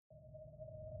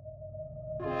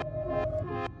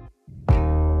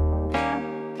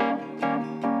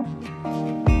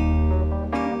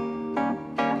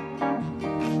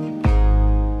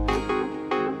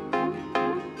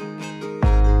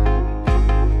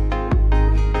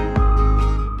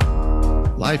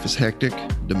Life is hectic,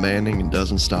 demanding, and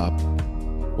doesn't stop.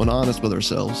 When honest with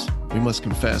ourselves, we must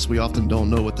confess we often don't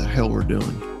know what the hell we're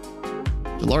doing.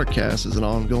 The Larkcast is an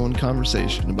ongoing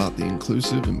conversation about the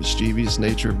inclusive and mischievous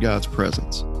nature of God's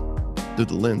presence through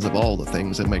the lens of all the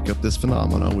things that make up this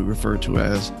phenomenon we refer to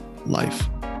as life.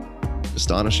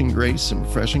 Astonishing grace and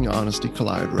refreshing honesty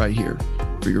collide right here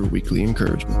for your weekly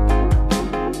encouragement.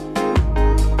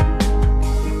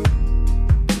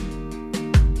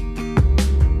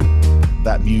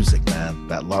 That music, man,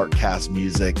 that Larkcast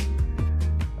music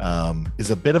is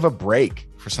a bit of a break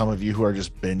for some of you who are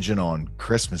just binging on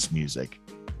Christmas music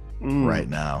right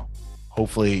now.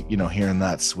 Hopefully, hearing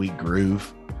that sweet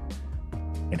groove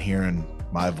and hearing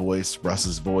my voice,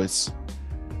 Russ's voice,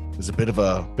 is a bit of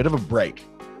a break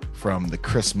from the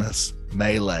Christmas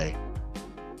melee,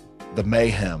 the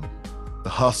mayhem, the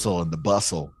hustle and the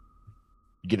bustle.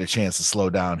 You get a chance to slow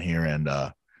down here and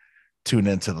tune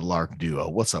into the Lark Duo.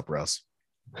 What's up, Russ?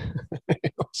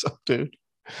 What's up, dude?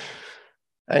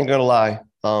 I ain't gonna lie.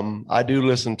 I do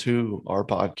listen to our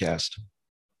podcast.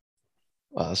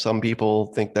 Some people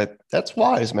think that's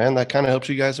wise, man. That kind of helps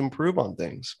you guys improve on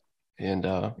things. And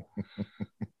and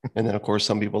then of course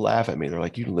some people laugh at me. They're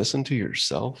like, "You listen to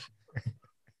yourself?"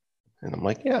 And I'm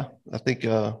like, "Yeah, I think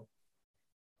I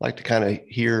like to kind of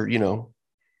hear,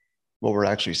 what we're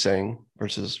actually saying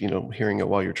versus, hearing it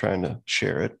while you're trying to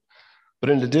share it."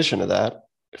 But in addition to that,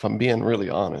 if I'm being really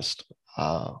honest,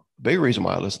 the big reason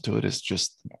why I listen to it is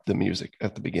just the music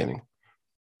at the beginning.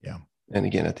 Yeah. And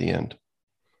again at the end.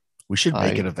 We should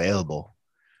make it available.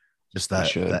 Just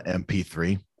that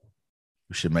MP3.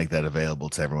 We should make that available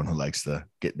to everyone who likes to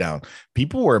get down.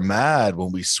 People were mad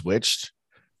when we switched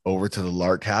over to the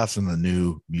Larkcast and the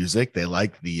new music. They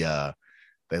like the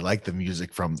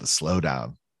music from the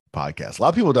Slowdown podcast. A lot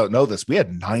of people don't know this. We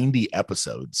had 90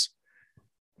 episodes.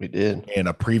 We did in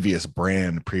a previous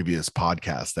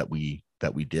podcast that we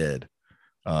did.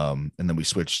 And then we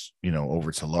switched,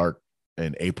 over to Lark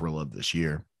in April of this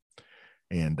year.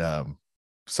 And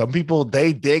some people,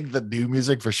 they dig the new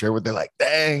music for sure, but they're like,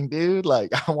 dang, dude,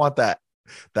 like I want that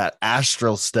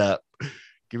astral step.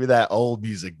 Give me that old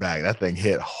music back. That thing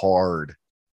hit hard.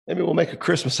 Maybe we'll make a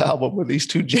Christmas album with these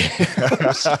two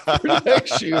jams for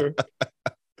next year.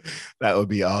 That would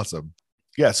be awesome.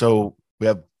 Yeah. So we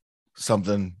have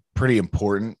something pretty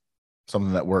important,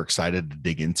 something that we're excited to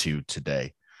dig into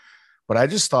today. But I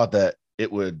just thought that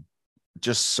it would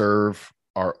just serve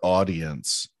our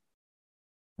audience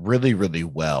really, really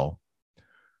well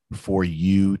for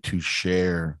you to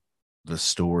share the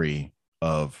story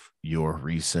of your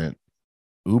recent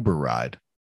Uber ride.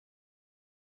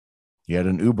 You had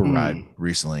an Uber ride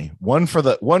recently. One for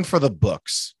the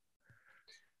books,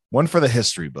 one for the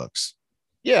history books.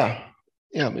 Yeah.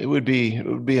 Yeah, it would be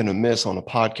an amiss on a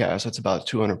podcast. That's about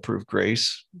 200 proof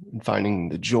grace and finding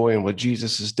the joy in what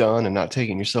Jesus has done and not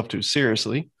taking yourself too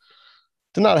seriously.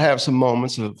 To not have some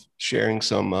moments of sharing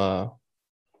some of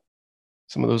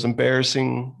those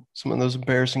embarrassing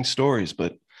stories.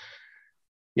 But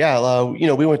yeah,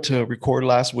 we went to record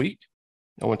last week.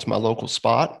 I went to my local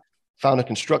spot, found a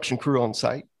construction crew on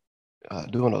site,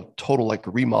 doing a total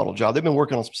remodel job. They've been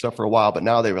working on some stuff for a while, but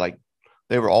now they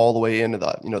were all the way into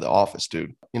the, the office,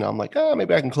 dude. I'm like,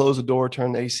 maybe I can close the door,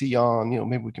 turn the AC on,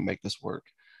 maybe we can make this work.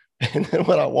 And then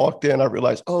when I walked in, I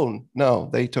realized, oh no,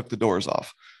 they took the doors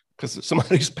off because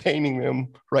somebody's painting them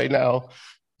right now.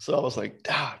 So I was like,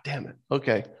 damn it.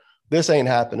 Okay. This ain't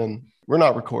happening. We're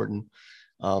not recording.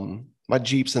 My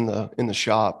Jeep's in the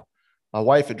shop. My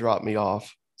wife had dropped me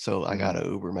off. So I got an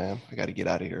Uber, man. I got to get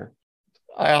out of here.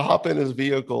 I hop in his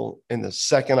vehicle, and the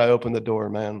second I open the door,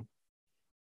 man,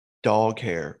 dog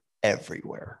hair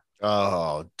everywhere.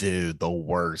 Oh, dude, the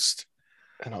worst.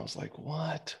 And I was like,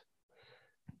 what?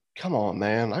 Come on,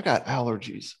 man. I got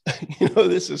allergies.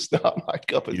 This is not my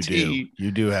cup of tea.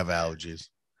 You do have allergies.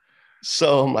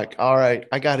 So I'm like, all right,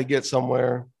 I got to get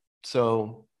somewhere.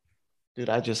 So, dude,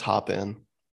 I just hop in.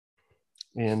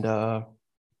 And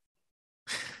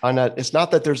it's not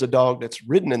that there's a dog that's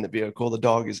ridden in the vehicle. The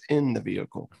dog is in the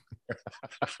vehicle.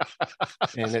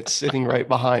 And it's sitting right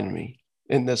behind me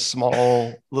in this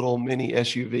small little mini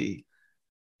SUV.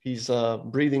 He's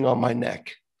breathing on my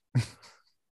neck.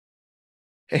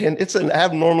 And it's an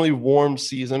abnormally warm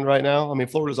season right now. I mean,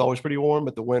 Florida's always pretty warm,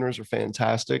 but the winters are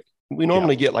fantastic. We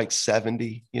normally get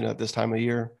 70, at this time of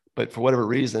year. But for whatever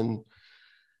reason,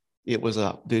 it was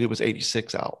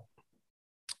 86 out.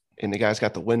 And the guy's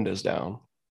got the windows down.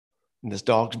 And this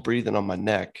dog's breathing on my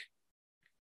neck.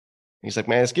 He's like,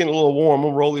 man, it's getting a little warm.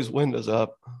 We'll roll these windows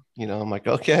up. I'm like,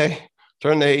 okay,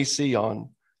 turn the AC on.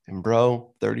 And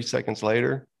bro, 30 seconds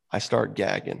later, I start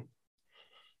gagging.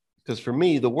 Because for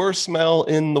me, the worst smell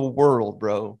in the world,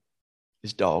 bro,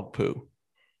 is dog poo.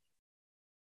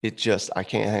 It just, I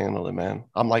can't handle it, man.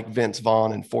 I'm like Vince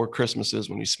Vaughn in Four Christmases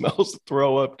when he smells the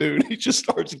throw up, dude. He just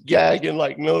starts gagging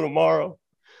like no tomorrow.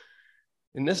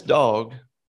 And this dog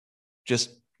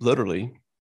just literally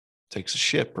takes a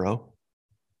shit, bro,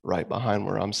 right behind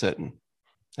where I'm sitting.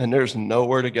 And there's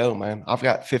nowhere to go, man. I've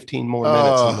got 15 more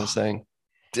minutes in this thing.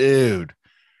 Dude,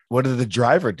 what did the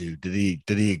driver do? Did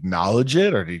he acknowledge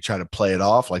it, or did he try to play it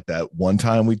off like that one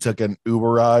time we took an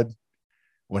Uber ride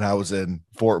when I was in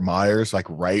Fort Myers, like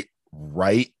right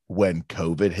when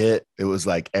COVID hit? It was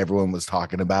like everyone was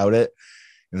talking about it,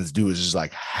 and this dude was just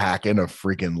like hacking a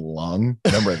freaking lung.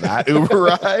 Remember that Uber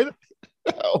ride?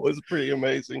 That was pretty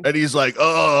amazing. And he's like,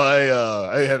 "Oh,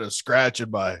 I had a scratch in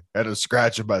my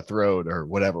throat or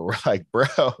whatever." We're like,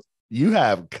 "Bro, you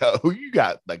got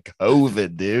the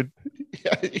COVID, dude."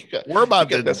 Yeah, we're about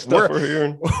to that stuff we're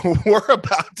hearing. We're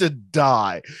about to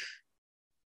die.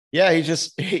 Yeah, he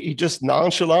just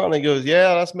nonchalantly goes,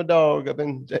 "Yeah, that's my dog. I've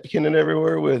been taking it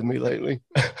everywhere with me lately."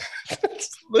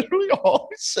 That's literally all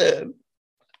he said.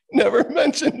 Never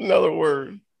mentioned another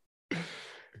word.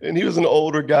 And he was an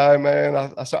older guy, man.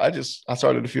 I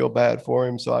started to feel bad for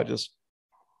him, so I just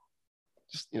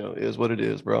it is what it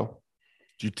is, bro.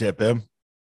 Did you tip him?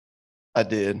 I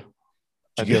did.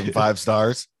 Did you give him 5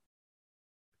 stars?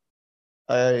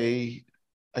 I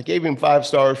gave him 5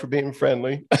 stars for being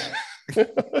friendly.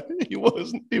 He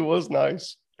was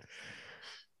nice.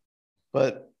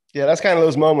 But yeah, that's kind of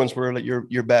those moments where like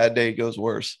your bad day goes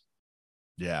worse.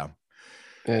 Yeah.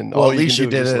 And well, all at least you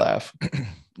didn't laugh.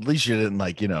 At least you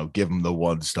didn't give him the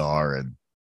 1 star and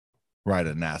write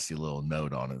a nasty little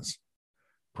note on his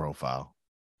profile.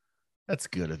 That's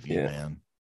good of you, man.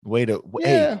 Way to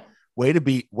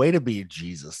be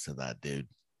Jesus to that dude.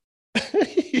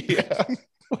 Yeah.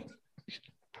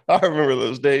 I remember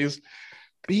those days.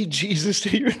 Be Jesus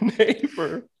to your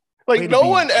neighbor. Like no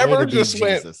one ever just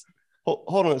went.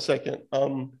 Hold on a second.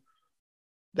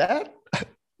 That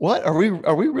what are we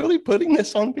really putting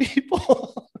this on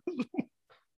people?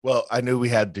 Well, I knew we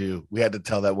had to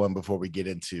tell that one before we get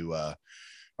into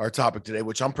our topic today,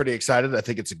 which I'm pretty excited. I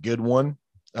think it's a good one.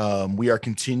 We are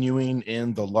continuing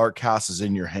in the Larkcast is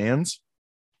in your hands.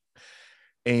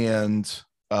 And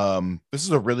this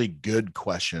is a really good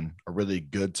question, a really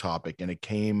good topic. And it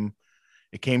came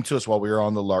to us while we were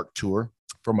on the Lark tour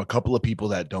from a couple of people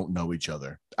that don't know each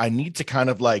other. I need to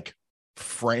kind of like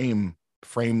frame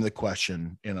the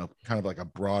question in a kind of like a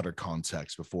broader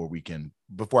context before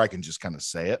I can just kind of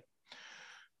say it.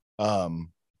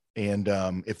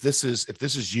 If this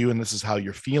is you and this is how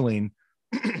you're feeling,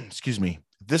 excuse me,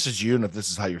 if this is you and if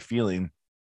this is how you're feeling,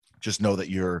 just know that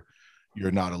you're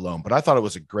not alone. But I thought it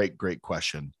was a great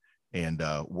question and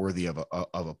worthy of a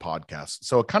podcast.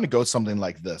 So it kind of goes something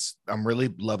like this. I'm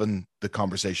really loving the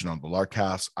conversation on the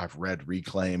Larkcast. I've read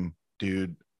Reclaim,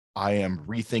 dude. I am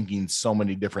rethinking so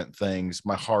many different things.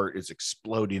 My heart is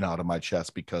exploding out of my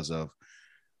chest because of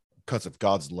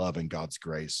God's love and God's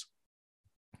grace.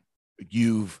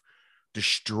 You've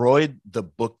destroyed the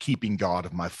bookkeeping God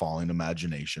of my falling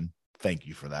imagination. Thank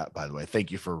you for that, by the way.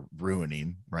 Thank you for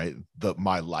ruining, right,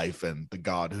 my life and the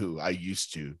God who I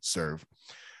used to serve.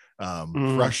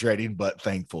 Frustrating, but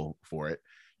thankful for it.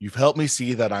 You've helped me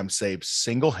see that I'm saved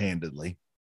single-handedly,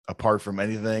 apart from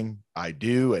anything I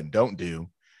do and don't do,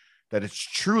 that it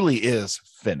truly is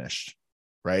finished,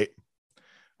 right?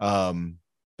 That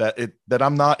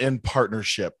I'm not in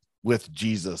partnership with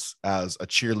Jesus as a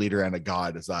cheerleader and a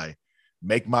guide as I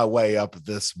make my way up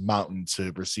this mountain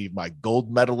to receive my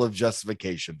gold medal of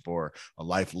justification for a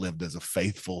life lived as a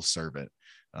faithful servant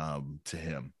to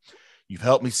him. You've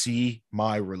helped me see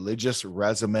my religious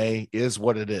resume is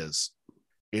what it is.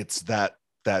 It's that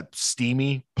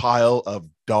steamy pile of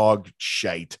dog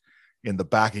shite in the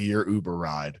back of your Uber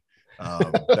ride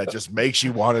that just makes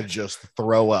you want to just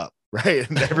throw up, right?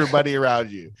 And everybody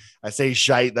around you. I say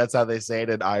shite. That's how they say it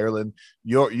in Ireland.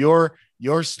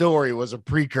 Your story was a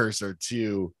precursor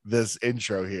to this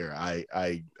intro here.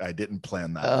 I didn't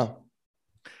plan that. Oh.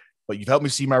 But you've helped me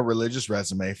see my religious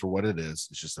resume for what it is.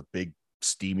 It's just a big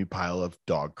steamy pile of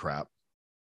dog crap.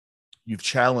 You've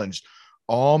challenged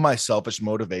all my selfish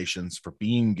motivations for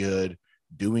being good,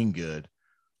 doing good,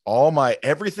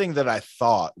 everything that I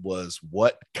thought was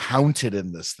what counted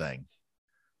in this thing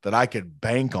that I could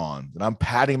bank on, that I'm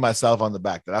patting myself on the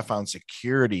back, that I found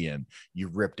security in. You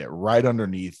ripped it right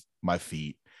underneath my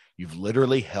feet. You've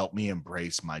literally helped me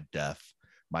embrace my death,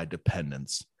 my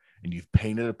dependence, and you've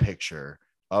painted a picture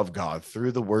of God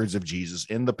through the words of Jesus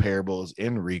in the parables,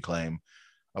 in Reclaim,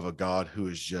 of a God who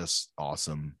is just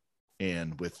awesome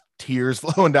and with tears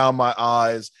flowing down my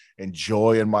eyes and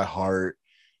joy in my heart,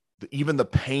 even the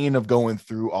pain of going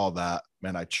through all that,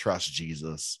 man, I trust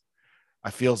Jesus. I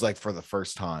feels like for the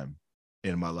first time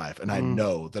in my life. And I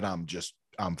know that I'm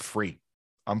free.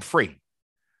 I'm free.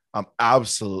 I'm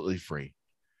absolutely free.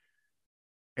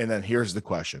 And then here's the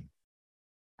question.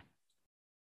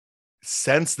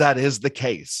 Since that is the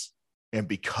case, and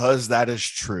because that is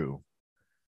true,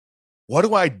 what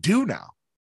do I do now?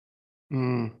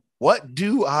 What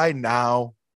do I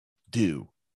now do?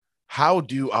 How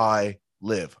do I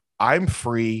live? I'm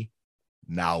free.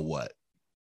 Now what?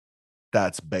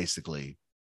 That's basically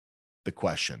the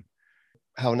question.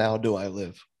 How now do I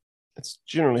live? It's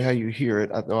generally how you hear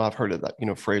it. I know I've heard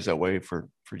it, phrased that way for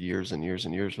years and years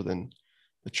and years within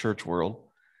the church world.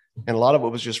 And a lot of it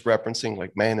was just referencing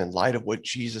like, man, in light of what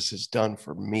Jesus has done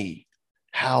for me,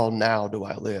 how now do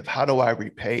I live? How do I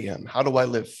repay him? How do I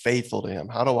live faithful to him?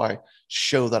 How do I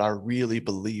show that I really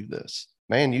believe this?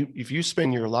 Man, if you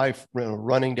spend your life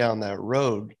running down that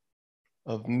road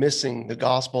of missing the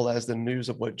gospel as the news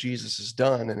of what Jesus has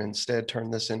done, and instead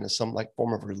turn this into some like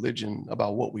form of religion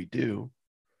about what we do,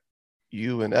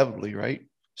 you inevitably, right,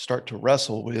 start to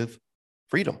wrestle with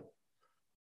freedom.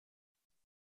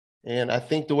 And I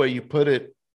think the way you put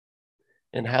it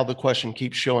and how the question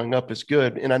keeps showing up is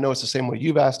good. And I know it's the same way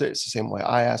you've asked it. It's the same way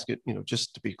I ask it,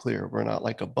 just to be clear, we're not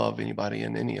like above anybody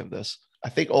in any of this. I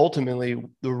think ultimately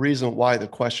the reason why the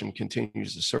question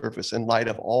continues to surface in light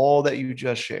of all that you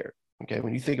just shared, okay,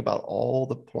 when you think about all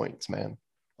the points, man,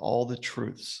 all the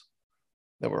truths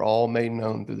that were all made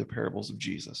known through the parables of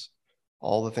Jesus,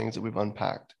 all the things that we've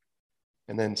unpacked,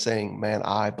 and then saying, man,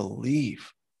 I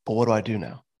believe, but what do I do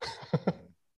now?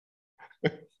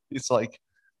 It's like,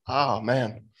 oh,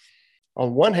 man.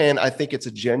 On one hand, I think it's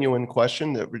a genuine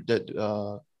question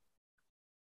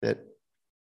that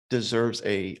deserves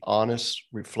a honest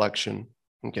reflection,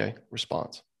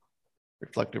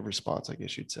 reflective response, I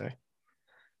guess you'd say.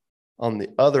 On the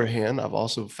other hand, I've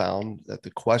also found that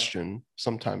the question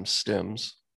sometimes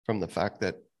stems from the fact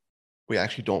that we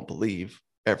actually don't believe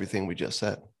everything we just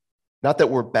said. Not that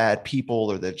we're bad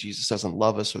people or that Jesus doesn't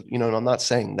love us, or, and I'm not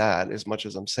saying that as much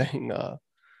as I'm saying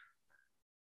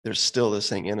there's still this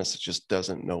thing in us that just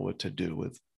doesn't know what to do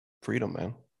with freedom,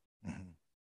 man. Mm-hmm.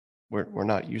 We're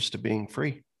not used to being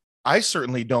free. I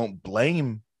certainly don't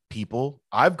blame people.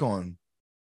 I've gone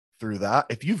through that.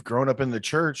 If you've grown up in the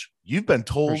church, you've been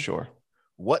told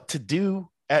what to do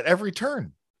at every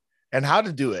turn and how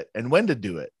to do it and when to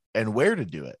do it and where to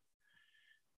do it.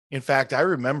 In fact, I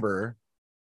remember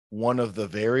one of the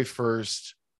very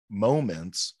first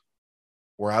moments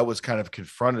where I was kind of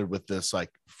confronted with this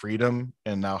like freedom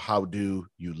and now how do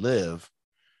you live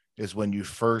is when you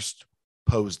first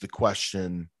posed the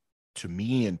question to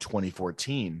me in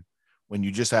 2014, when you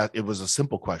just asked, it was a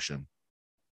simple question.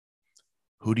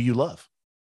 Who do you love?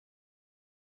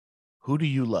 Who do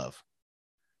you love?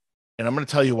 And I'm going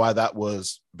to tell you why that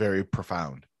was very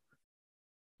profound,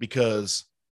 because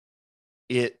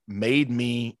it made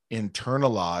me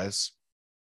internalize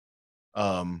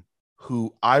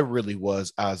who I really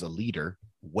was as a leader,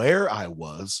 where I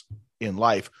was in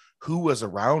life, who was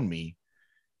around me.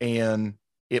 And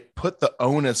it put the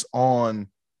onus on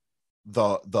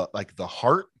the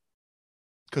heart,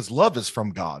 because love is from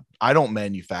God. I don't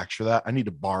manufacture that. I need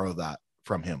to borrow that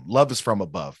from him. Love is from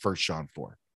above, 1 John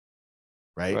 4.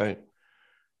 Right.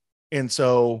 And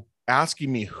so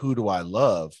asking me, who do I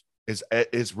love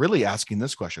is really asking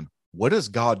this question. What is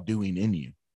God doing in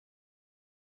you?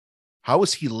 How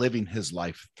is he living his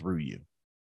life through you?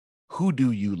 Who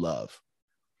do you love?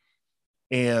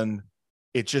 And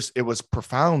it was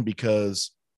profound,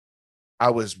 because I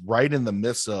was right in the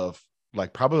midst of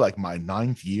probably my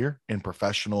 9th year in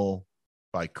professional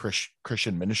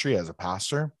Christian ministry as a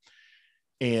pastor.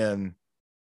 And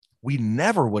we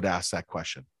never would ask that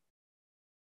question.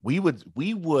 We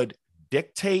would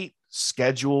dictate,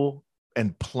 schedule,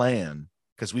 and plan,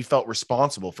 because we felt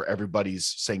responsible for everybody's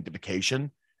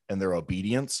sanctification and their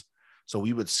obedience. So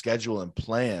we would schedule and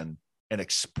plan an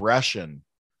expression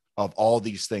of all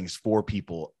these things for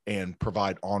people and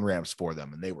provide on-ramps for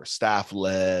them. And they were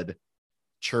staff-led,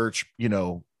 church,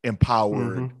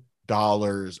 empowered,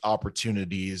 dollars,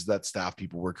 opportunities that staff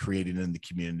people were creating in the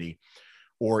community,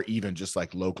 or even just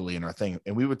locally in our thing.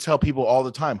 And we would tell people all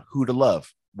the time who to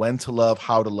love, when to love,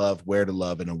 how to love, where to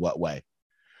love, and in what way.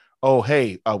 Oh,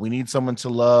 hey, we need someone to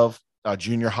love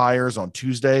junior hires on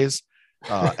Tuesdays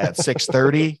at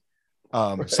 6:30.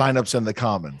 Right. Signups in the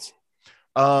Commons.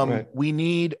 Right. We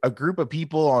need a group of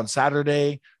people on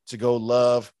Saturday to go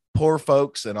love poor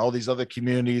folks and all these other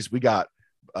communities. We got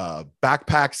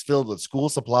backpacks filled with school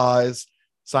supplies,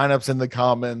 signups in the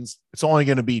commons. It's only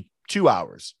going to be 2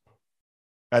 hours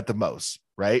at the most,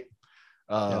 right?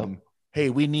 Hey,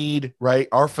 we need, right?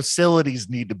 Our facilities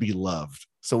need to be loved.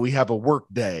 So we have a work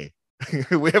day.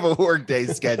 We have a work day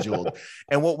scheduled.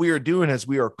 And what we are doing is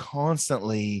we were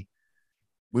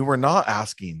not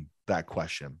asking that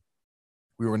question.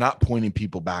 We were not pointing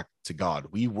people back to God.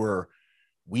 We were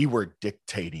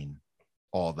dictating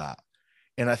all that.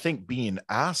 And I think being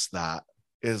asked that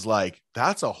is like,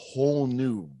 that's a whole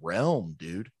new realm,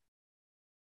 dude.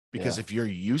 Because if you're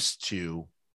used to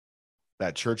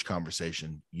that church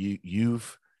conversation,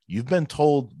 you've been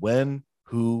told when,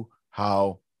 who,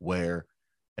 how, where,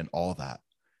 and all that.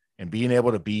 And being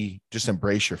able to just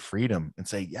embrace your freedom and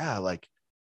say, yeah, like,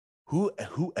 who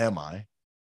am I?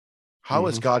 How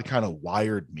has God kind of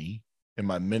wired me in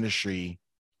my ministry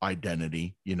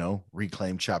identity,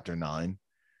 Reclaim chapter 9?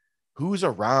 Who's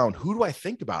around? Who do I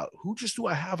think about? Who just do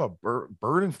I have a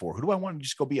burden for? Who do I want to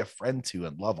just go be a friend to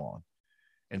and love on?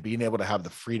 And being able to have the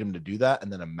freedom to do that,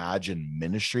 and then imagine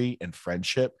ministry and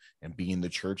friendship and being the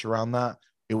church around that.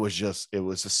 It was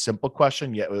a simple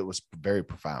question, yet it was very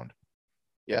profound.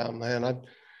 Yeah, man.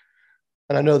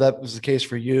 I know that was the case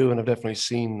for you. And I've definitely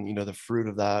seen, the fruit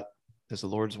of that as the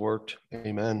Lord's worked.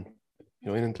 Amen.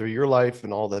 In and through your life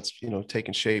and all that's,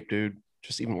 taken shape, dude,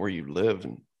 just even where you live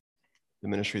and the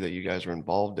ministry that you guys are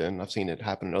involved in. I've seen it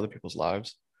happen in other people's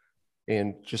lives.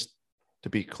 And just to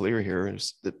be clear here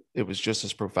is that it was just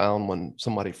as profound when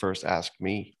somebody first asked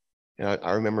me. And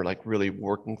I remember like really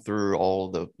working through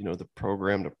all the, the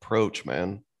programmed approach,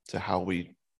 man, to how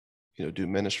we, do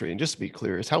ministry. And just to be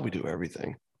clear, it's how we do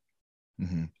everything.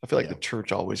 I feel like the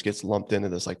church always gets lumped into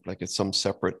this, like it's some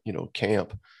separate,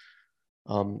 camp.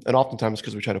 And oftentimes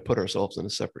because we try to put ourselves in a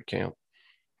separate camp.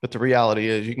 But the reality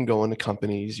is you can go into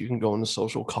companies, you can go into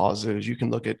social causes, you can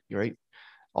look at, right,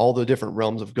 all the different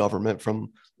realms of government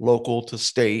from local to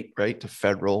state, right, to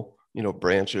federal,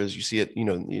 branches. You see it,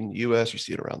 in the US, you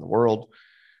see it around the world.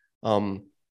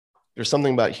 There's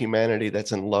something about humanity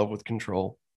that's in love with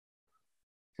control.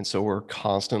 And so we're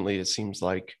constantly, it seems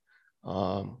like,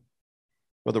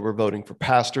 whether we're voting for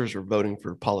pastors or voting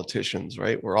for politicians,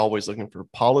 right, we're always looking for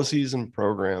policies and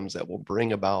programs that will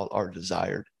bring about our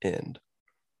desired end,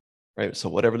 right? So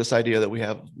whatever this idea that we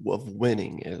have of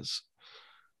winning is,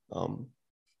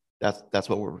 that's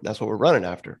what we're running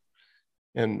after.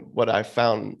 And what I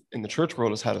found in the church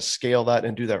world is how to scale that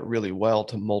and do that really well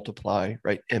to multiply,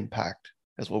 right, impact,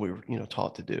 as what we were,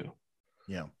 taught to do.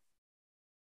 Yeah.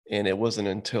 And it wasn't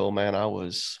until, man, I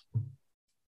was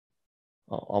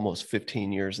almost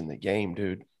 15 years in the game,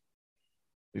 dude,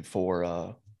 before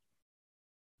a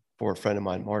friend of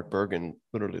mine, Mark Bergen,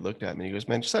 literally looked at me. He goes,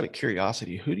 man, just out of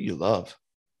curiosity, who do you love?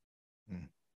 I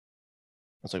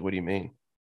was like, what do you mean?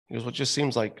 He goes, well, it just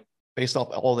seems like based off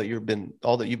all that you've been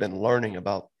learning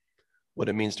about what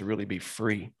it means to really be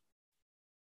free.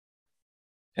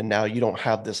 And now you don't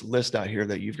have this list out here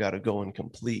that you've got to go and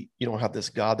complete. You don't have this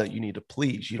God that you need to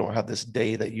please. You don't have this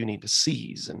day that you need to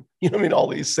seize. And all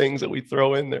these things that we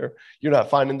throw in there. You're not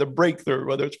finding the breakthrough,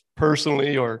 whether it's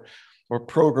personally or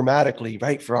programmatically,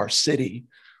 right, for our city.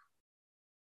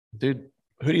 Dude,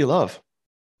 who do you love?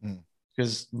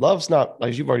 Because love's not,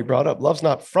 as you've already brought up, love's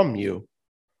not from you.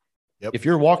 Yep. If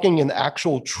you're walking in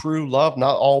actual true love,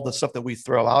 not all the stuff that we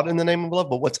throw out in the name of love,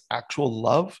 but what's actual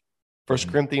love, 1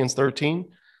 Corinthians 13,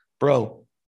 bro,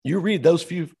 you read those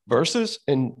few verses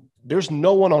and there's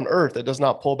no one on earth that does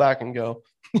not pull back and go,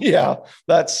 yeah,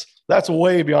 that's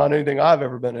way beyond anything I've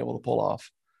ever been able to pull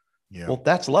off. Yeah. Well,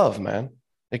 that's love, man.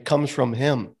 It comes from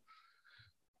him.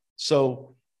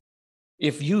 So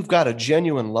if you've got a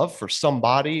genuine love for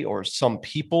somebody or some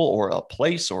people or a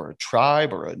place or a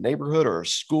tribe or a neighborhood or a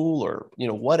school or,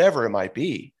 whatever it might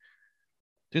be,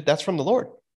 dude, that's from the Lord.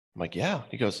 I'm like, yeah.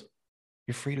 He goes,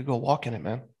 you're free to go walk in it,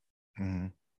 man. Mm-hmm.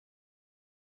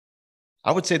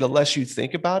 I would say the less you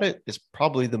think about it is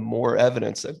probably the more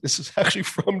evidence that this is actually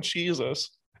from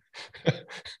Jesus.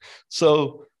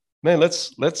 So, man,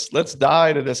 let's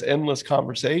dive into this endless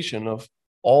conversation of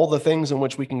all the things in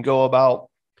which we can go about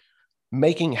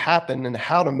making happen and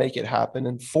how to make it happen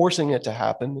and forcing it to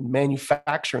happen and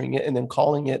manufacturing it and then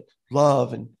calling it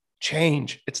love and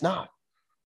change. It's not.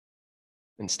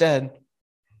 Instead,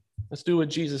 let's do what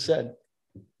Jesus said.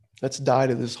 Let's die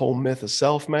to this whole myth of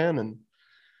self, man, and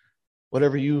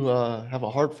whatever you have a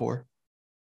heart for,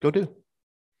 go do.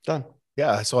 Done.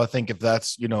 Yeah. So I think if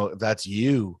that's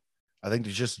you, I think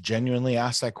to just genuinely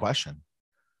ask that question,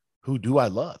 who do I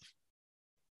love?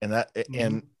 And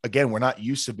and again, we're not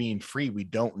used to being free. We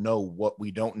don't know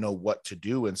what to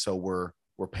do. And so we're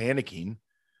panicking.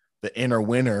 The inner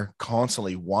winner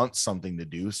constantly wants something to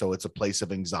do. So it's a place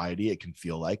of anxiety. It can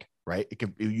feel like, right?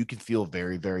 You can feel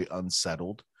very, very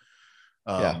unsettled.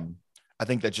 Yeah. I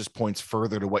think that just points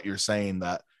further to what you're saying,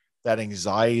 that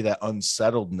anxiety, that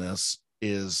unsettledness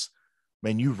is,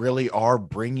 man, you really are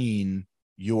bringing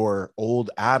your old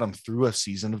Adam through a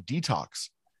season of detox.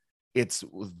 It's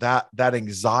that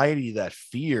anxiety, that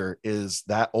fear is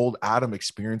that old Adam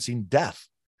experiencing death,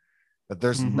 that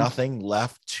there's nothing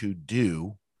left to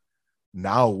do.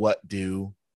 Now, what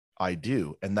do I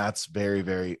do? And that's very,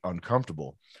 very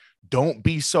uncomfortable. Don't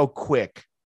be so quick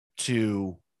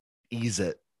to ease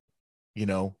it,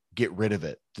 get rid of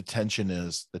it. The tension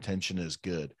is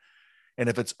good. And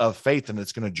if it's of faith, then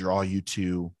it's going to draw you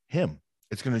to him.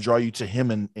 It's going to draw you to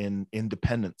him in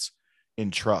independence,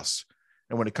 in trust.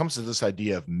 And when it comes to this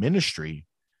idea of ministry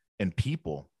and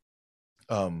people,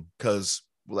 because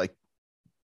like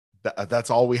that's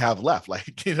all we have left.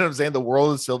 Like, you know what I'm saying? The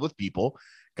world is filled with people.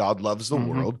 God loves the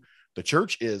world. The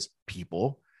church is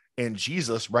people, and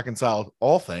Jesus reconciled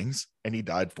all things, and he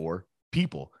died for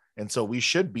people. And so we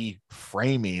should be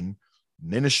framing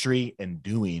ministry and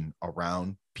doing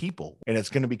around people. And it's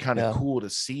going to be kind of cool to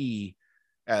see,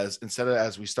 as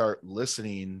we start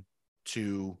listening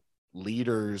to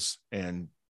leaders and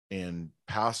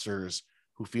pastors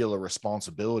who feel a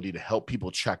responsibility to help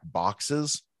people check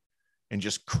boxes and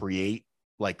just create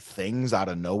like things out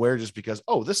of nowhere just because,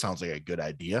 oh, this sounds like a good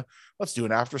idea. Let's do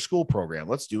an after school program.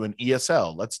 Let's do an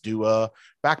ESL. Let's do a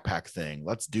backpack thing.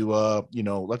 Let's do a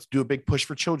big push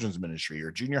for children's ministry or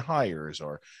junior hires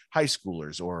or high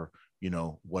schoolers or,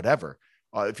 whatever.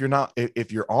 If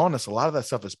you're honest, a lot of that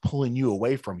stuff is pulling you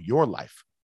away from your life,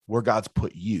 where God's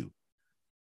put you,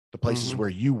 the places where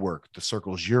you work, the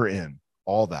circles you're in,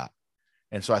 all that.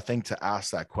 And so I think to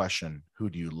ask that question, who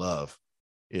do you love,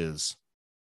 is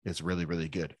really, really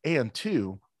good. And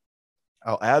two,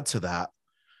 I'll add to that.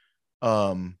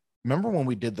 Remember when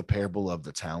we did the parable of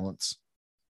the talents?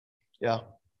 Yeah.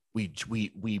 We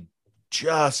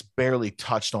just barely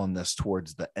touched on this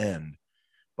towards the end,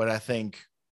 but I think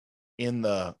in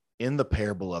the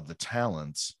parable of the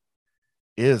talents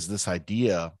is this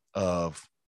idea of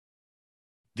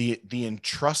the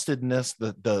entrustedness,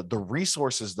 the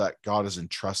resources that God is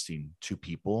entrusting to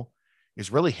people is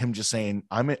really him just saying,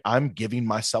 I'm giving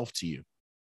myself to you.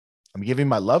 I'm giving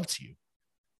my love to you.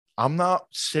 I'm not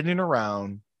sitting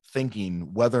around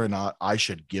thinking whether or not I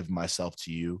should give myself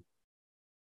to you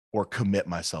or commit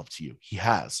myself to you. He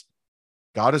has.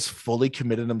 God has fully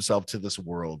committed himself to this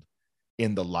world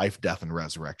in the life, death, and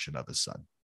resurrection of his son.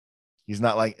 He's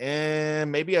not like,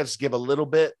 maybe I just give a little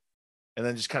bit and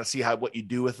then just kind of see what you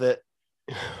do with it.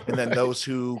 And then those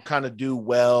who kind of do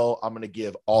well, I'm going to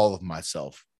give all of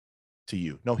myself to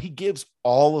you. No, he gives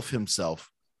all of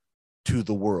himself to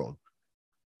the world,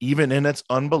 even in its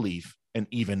unbelief and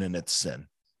even in its sin.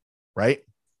 Right?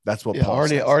 That's what Paul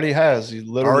already has. He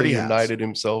literally united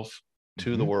himself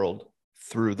to the world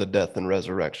through the death and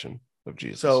resurrection of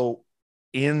Jesus. So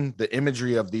in the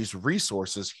imagery of these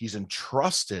resources, he's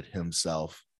entrusted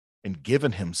himself and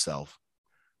given himself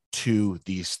to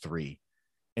these three.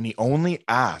 And he only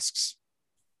asks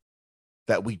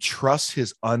that we trust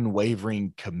his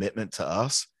unwavering commitment to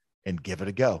us and give it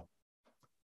a go.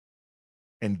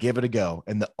 And give it a go.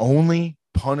 And the only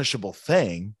punishable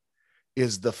thing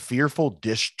is the fearful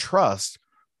distrust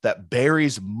that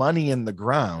buries money in the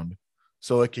ground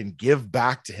so it can give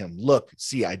back to him. Look,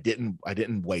 see, I didn't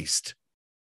waste.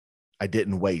 I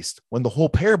didn't waste. When the whole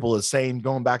parable is saying,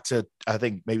 going back to, I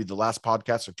think maybe the last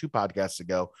podcast or two podcasts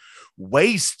ago,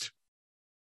 waste,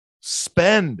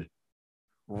 spend,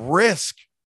 risk,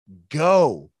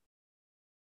 go.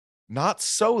 Not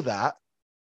so that,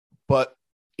 but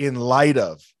in light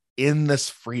of, in this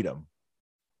freedom.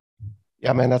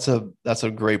 Yeah, man, that's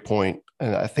a great point.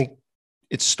 And I think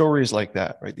it's stories like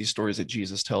that, right? These stories that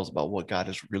Jesus tells about what God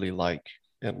is really like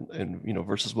and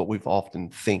versus what we've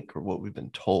often think or what we've been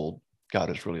told God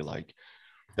is really like,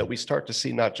 that we start to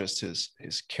see not just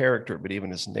his character, but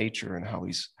even his nature and how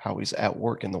he's at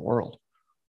work in the world.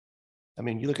 I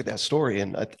mean, you look at that story,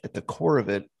 and at the core of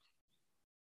it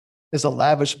is a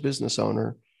lavish business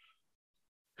owner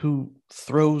who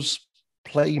throws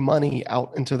play money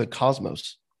out into the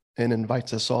cosmos and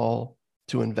invites us all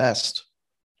to invest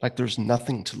like there's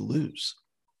nothing to lose,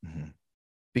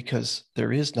 because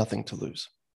there is nothing to lose.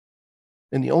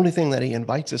 And the only thing that he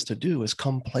invites us to do is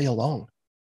come play along,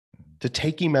 to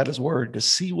take him at his word, to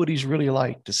see what he's really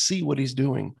like, to see what he's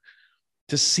doing,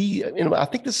 to see, I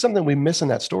think this is something we miss in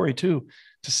that story too,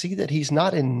 to see that he's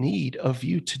not in need of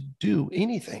you to do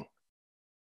anything.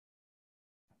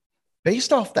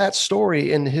 Based off that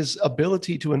story and his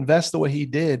ability to invest the way he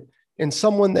did in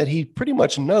someone that he pretty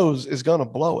much knows is going to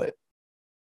blow it,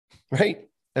 right?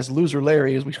 as loser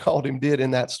Larry, as we called him, did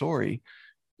in that story,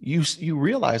 you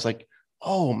realize like,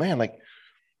 oh man, like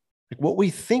what we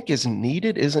think is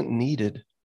needed isn't needed.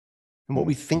 And what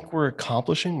we think we're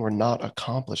accomplishing, we're not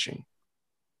accomplishing.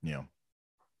 Yeah.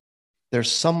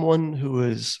 There's someone who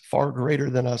is far greater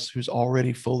than us, who's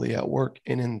already fully at work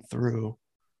in and through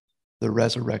the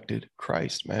resurrected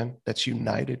Christ, man, that's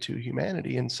united to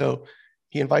humanity. And so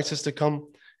he invites us to come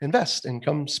invest and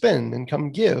come spend and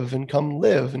come give and come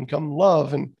live and come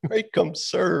love and right, come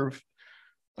serve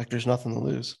like there's nothing to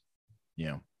lose.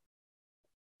 Yeah.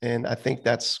 And I think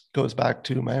that's goes back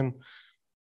to, man,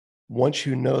 once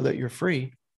you know that you're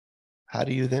free, how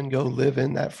do you then go live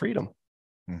in that freedom?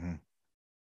 Mm-hmm.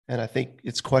 And I think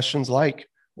it's questions like,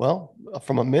 well,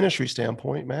 from a ministry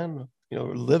standpoint, man,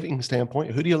 living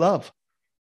standpoint, who do you love?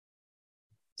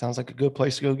 Sounds like a good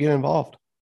place to go get involved.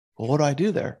 Well, what do I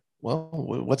do there? Well,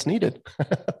 what's needed?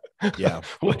 Yeah.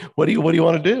 What do you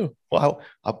want to do? Well,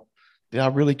 I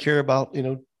really care about,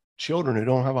 children who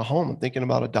don't have a home. I'm thinking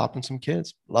about adopting some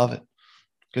kids. Love it.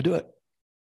 Go do it.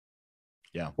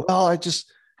 Yeah. Well, I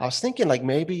was thinking like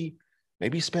maybe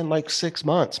spend like 6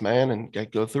 months, man,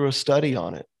 and go through a study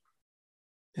on it.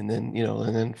 And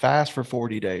then fast for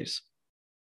 40 days.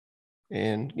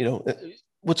 And,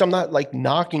 which I'm not like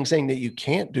knocking, saying that you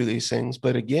can't do these things,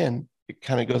 but again, it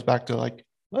kind of goes back to like,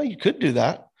 well, you could do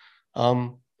that.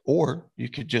 Or you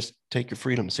could just take your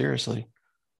freedom seriously.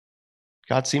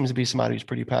 God seems to be somebody who's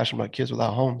pretty passionate about kids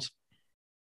without homes.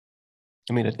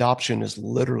 I mean, adoption is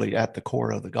literally at the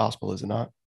core of the gospel, is it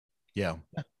not? Yeah.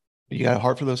 You got a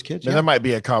heart for those kids? And there might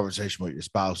be a conversation with your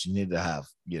spouse you need to have,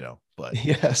 but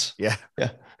yes. Yeah.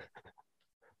 Yeah.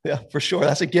 Yeah, for sure.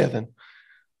 That's a given.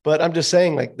 But I'm just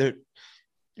saying, like,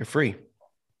 you're free.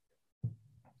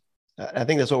 I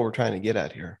think that's what we're trying to get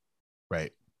at here.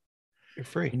 Right. You're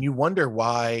free. And you wonder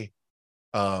why,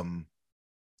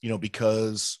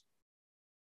 because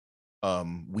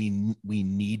we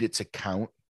need it to count.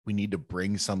 We need to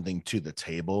bring something to the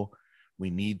table.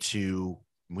 We need to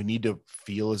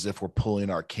feel as if we're pulling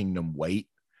our kingdom weight.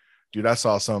 Dude, I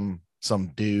saw some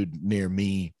dude near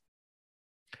me,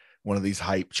 one of these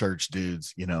hype church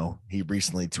dudes, he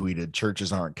recently tweeted,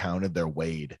 churches aren't counted, they're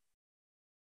weighed.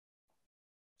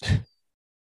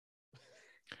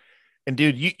 And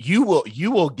dude, you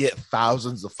will get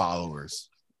thousands of followers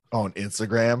on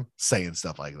Instagram saying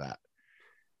stuff like that.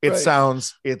 It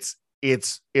sounds, it's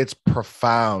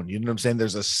profound. You know what I'm saying?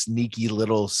 There's a sneaky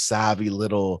little savvy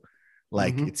little,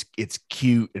 like it's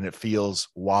cute and it feels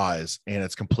wise, and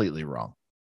it's completely wrong.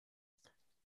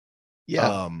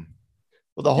 Yeah.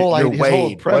 Well, the whole idea,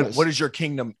 whole premise. What is your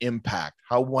kingdom impact?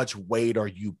 How much weight are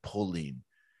you pulling?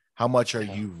 How much are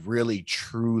you really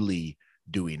truly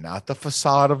doing? Not the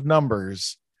facade of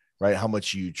numbers, right? How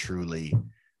much you truly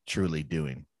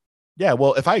doing? Yeah.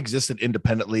 Well, if I existed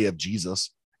independently of Jesus,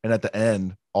 and at the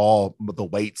end, all the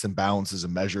weights and balances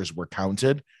and measures were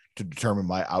counted to determine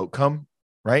my outcome,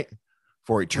 right,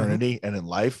 for eternity and in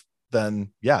life,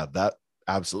 then yeah, that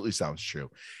absolutely sounds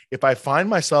true. If I find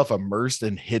myself immersed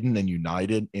and hidden and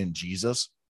united in Jesus,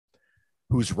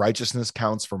 whose righteousness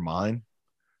counts for mine,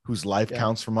 whose life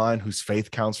counts for mine, whose faith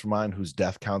counts for mine, whose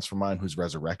death counts for mine, whose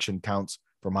resurrection counts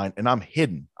for mine, and I'm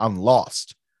hidden, I'm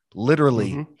lost,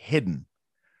 literally hidden.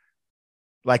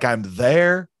 Like I'm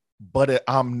there, but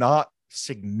I'm not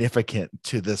significant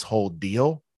to this whole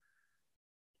deal.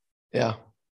 Yeah.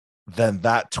 Then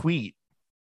that tweet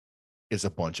is a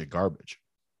bunch of garbage.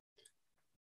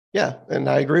 Yeah. And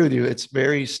I agree with you. It's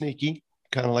very sneaky,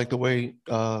 kind of like the way,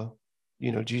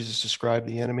 Jesus described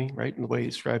the enemy, right? And the way he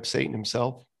described Satan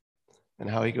himself and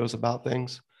how he goes about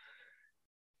things.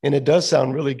 And it does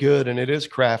sound really good, and it is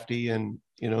crafty, and,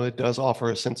 it does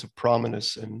offer a sense of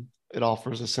prominence, and it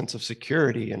offers a sense of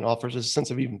security, and offers a sense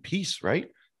of even peace, right?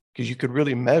 Because you could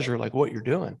really measure like what you're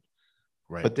doing.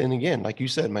 Right. But then again, like you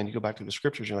said, man, you go back to the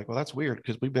scriptures, you're like, well, that's weird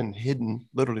because we've been hidden.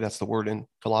 Literally, that's the word in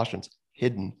Colossians,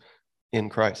 hidden in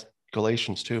Christ.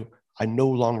 Galatians 2, I no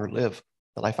longer live.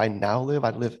 The life I now live,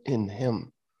 I live in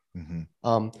him.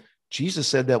 Jesus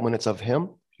said that when it's of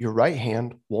him, your right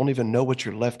hand won't even know what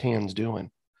your left hand's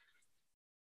doing.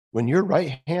 When your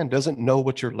right hand doesn't know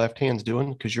what your left hand's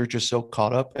doing because you're just so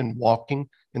caught up and walking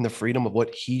in the freedom of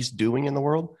what he's doing in the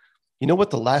world, you know what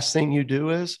the last thing you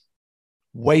do is?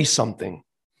 Weigh something.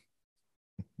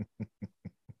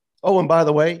 Oh, and by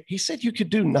the way, he said you could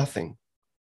do nothing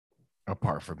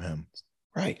apart from him.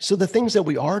 Right. So the things that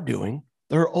we are doing,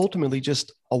 they're ultimately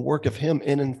just a work of him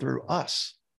in and through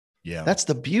us. Yeah. That's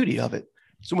the beauty of it.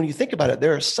 So when you think about it,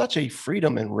 there is such a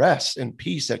freedom and rest and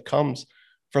peace that comes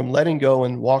from letting go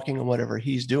and walking in whatever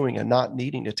he's doing and not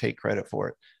needing to take credit for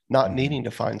it, not needing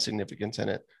to find significance in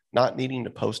it, not needing to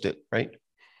post it, right?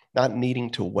 not needing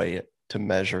to weigh it, to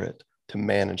measure it, to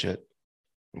manage it,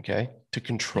 okay, to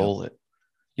control it.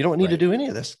 You don't need to do any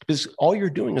of this because all you're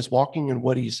doing is walking in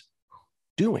what he's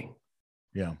doing.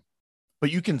 Yeah.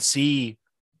 But you can see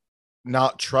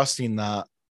not trusting that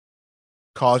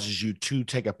causes you to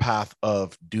take a path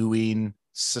of doing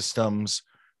systems,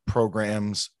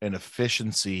 programs, and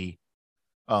efficiency,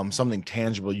 something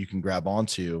tangible you can grab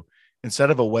onto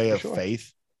instead of a way of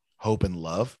faith, hope, and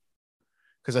love.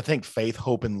 Because I think faith,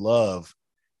 hope, and love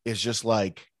is just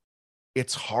like,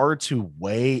 it's hard to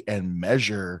weigh and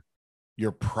measure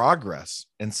your progress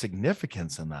and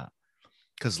significance in that.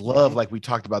 Because love, like we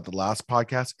talked about the last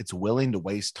podcast, it's willing to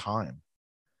waste time.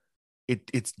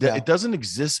 It doesn't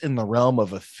exist in the realm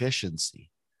of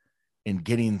efficiency in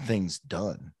getting things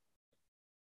done,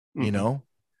 you know?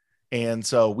 And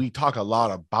so we talk a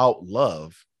lot about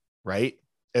love, right?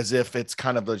 As if it's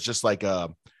kind of just like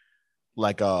a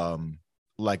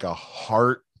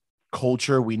heart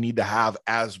culture we need to have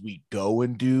as we go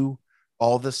and do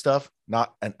all this stuff,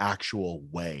 not an actual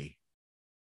way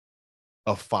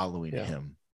of following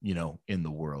him, you know, in the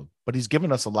world. But he's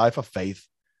given us a life of faith,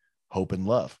 hope, and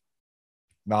love,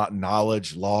 not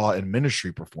knowledge, law, and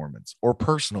ministry performance or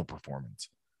personal performance.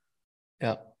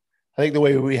 Yeah. I think the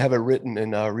way we have it written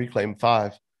in Reclaim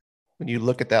 5, when you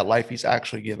look at that life he's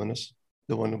actually given us,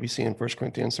 the one that we see in 1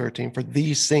 Corinthians 13, for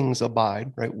these things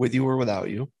abide, right, with you or without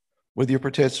you, with your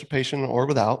participation or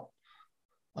without.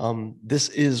 This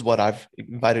is what I've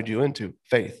invited you into,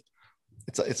 faith.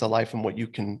 It's a life in what you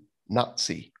can not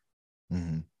see.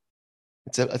 Mm-hmm.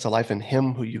 It's a life in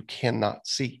him who you cannot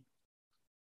see.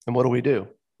 And what do?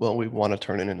 Well, we want to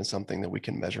turn it into something that we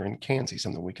can measure and can see,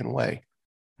 something we can weigh.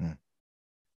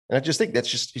 And I just think it's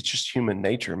just human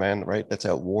nature, man, right? That's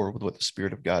at war with what the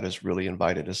Spirit of God has really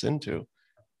invited us into.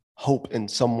 Hope in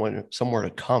somewhere to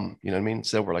come. You know what I mean?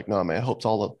 So we're like, no, man, hope's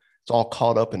it's all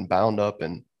caught up and bound up,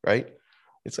 and right.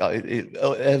 It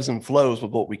ebbs and flows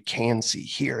with what we can see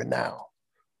here and now.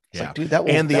 It's like, dude, that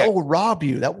will rob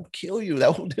you. That will kill you.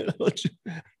 That will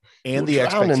and the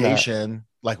expectation,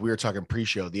 like we were talking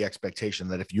pre-show, the expectation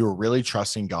that if you're really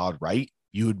trusting God, right,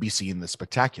 you would be seeing the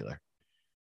spectacular.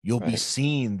 You'll be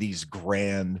seeing these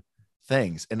grand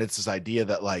things. And it's this idea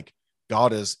that like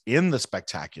God is in the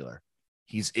spectacular.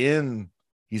 He's in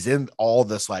all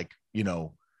this, like, you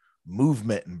know,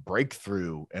 movement and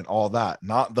breakthrough and all that,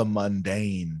 not the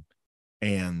mundane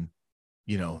and,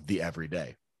 you know, the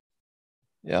everyday.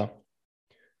 Yeah.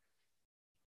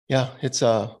 Yeah. It's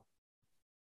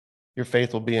your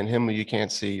faith will be in him who you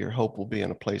can't see. Your hope will be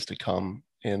in a place to come,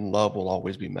 and love will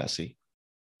always be messy.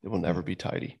 It will never be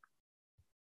tidy.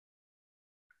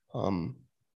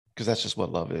 Because that's just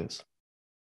what love is.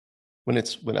 When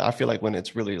I feel like when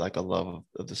it's really like a love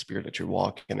of the Spirit that you're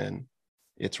walking in,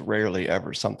 it's rarely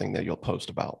ever something that you'll post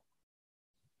about.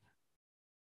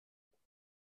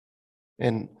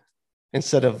 And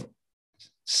instead of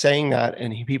saying that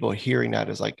and people hearing that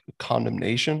as like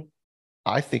condemnation,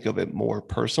 I think of it more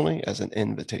personally as an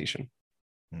invitation.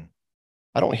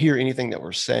 I don't hear anything that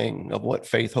we're saying of what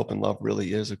faith, hope, and love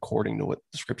really is according to what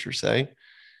the scriptures say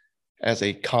as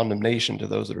a condemnation to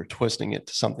those that are twisting it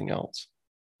to something else,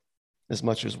 as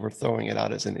much as we're throwing it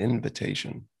out as an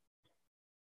invitation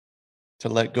to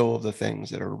let go of the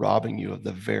things that are robbing you of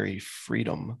the very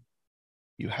freedom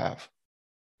you have.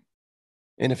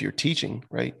 And if you're teaching,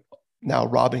 right, now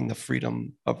robbing the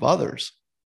freedom of others,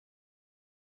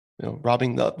 you know,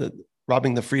 robbing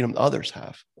the freedom others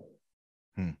have.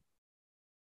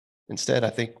 Instead, I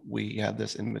think we have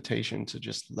this invitation to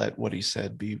just let what he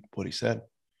said be what he said.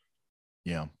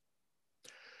 Yeah.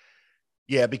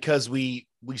 Yeah, because we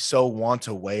so want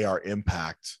to weigh our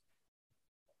impact.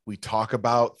 We talk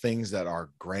about things that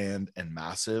are grand and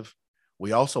massive.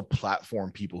 We also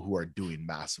platform people who are doing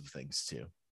massive things too.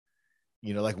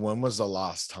 You know, like when was the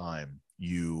last time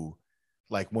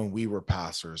like when we were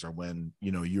pastors or when,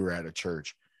 you know, you were at a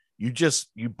church,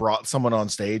 you brought someone on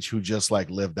stage who just like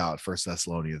lived out 1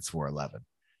 Thessalonians 4:11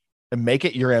 and make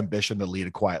it your ambition to lead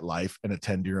a quiet life and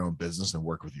attend to your own business and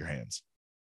work with your hands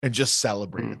and just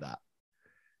celebrated that.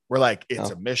 We're like, it's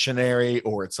a missionary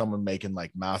or it's someone making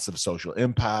like massive social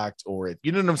impact or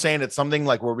you know what I'm saying? It's something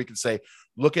like where we can say,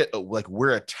 look at like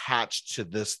we're attached to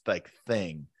this like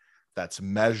thing that's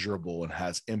measurable and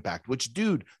has impact, which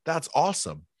dude, that's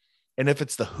awesome. And if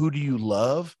it's the who do you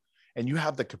love and you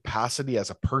have the capacity as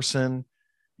a person,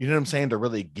 you know what I'm saying, to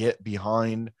really get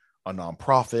behind a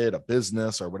nonprofit, a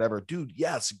business or whatever, dude,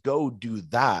 yes, go do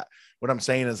that. What I'm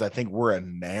saying is I think we're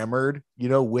enamored, you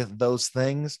know, with those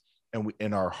things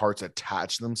and our hearts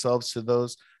attach themselves to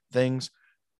those things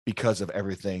because of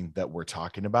everything that we're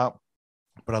talking about.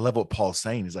 But I love what Paul's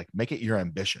saying. He's like, make it your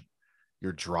ambition.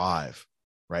 your drive,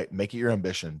 right? Make it your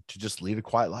ambition to just lead a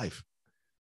quiet life.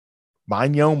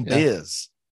 Mind your own biz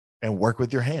and work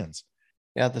with your hands.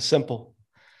 Yeah, the simple,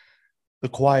 the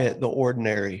quiet, the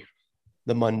ordinary,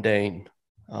 the mundane.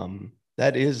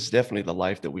 That is definitely the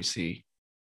life that we see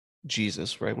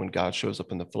Jesus, right? When God shows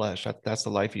up in the flesh, that's the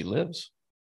life he lives.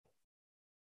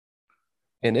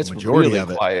 And it's really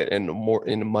quiet and more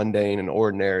in mundane and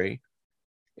ordinary.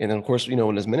 And then, of course,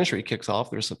 when his ministry kicks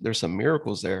off, there's some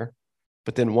miracles there.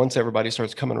 But then once everybody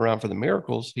starts coming around for the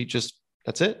miracles,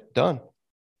 that's it, done.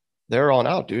 They're on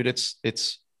out, dude.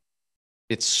 It's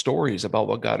stories about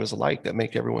what God is like that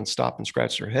make everyone stop and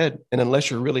scratch their head. And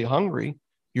unless you're really hungry,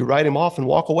 you write him off and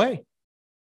walk away.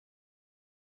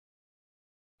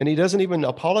 And he doesn't even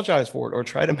apologize for it or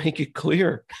try to make it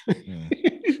clear.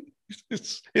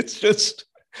 It's just,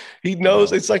 he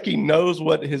knows, it's like he knows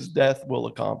what his death will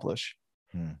accomplish.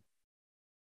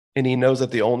 And he knows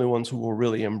that the only ones who will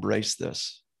really embrace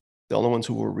this, the only ones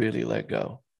who will really let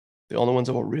go, the only ones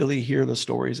that will really hear the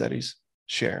stories that he's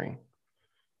sharing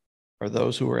are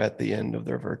those who are at the end of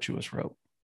their virtuous rope.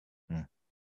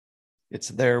 It's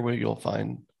there where you'll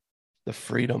find the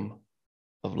freedom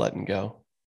of letting go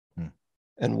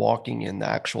and walking in the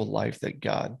actual life that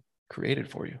God created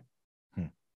for you.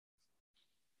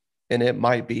 And it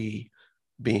might be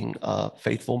being a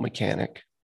faithful mechanic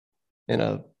in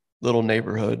a little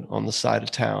neighborhood on the side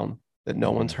of town that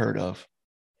no one's heard of,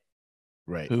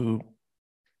 right? Who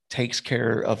takes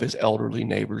care of his elderly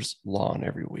neighbor's lawn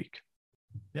every week.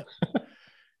 Yeah,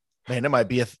 man, it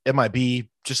might be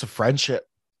just a friendship,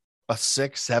 a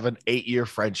 6, 7, 8 year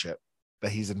friendship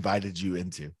that he's invited you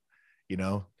into.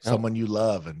 Someone you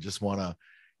love and just want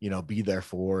to, be there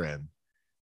for, and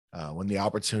when the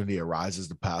opportunity arises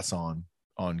to pass on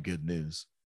good news.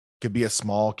 It could be a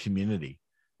small community.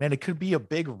 Man, it could be a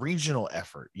big regional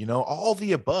effort, all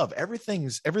the above.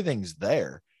 Everything's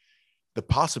there.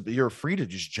 You're free to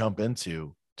just jump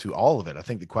into all of it. I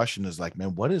think the question is like,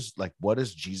 man, what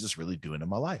is Jesus really doing in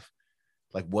my life?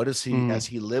 Like, what is he, as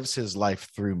he lives his life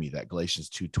through me, that Galatians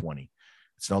 2:20,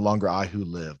 it's no longer I who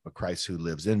live, but Christ who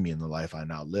lives in me. In the life I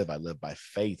now live, I live by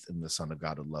faith in the Son of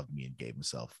God who loved me and gave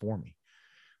himself for me.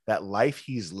 That life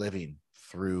he's living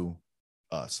through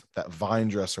us, that vine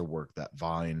dresser work, that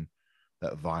vine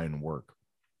work,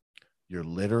 you're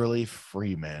literally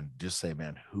free, man. Just say,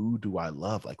 man, who do I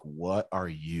love? Like, what are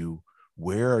you,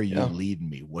 where are you leading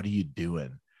me? What are you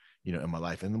doing, in my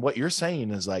life? And what you're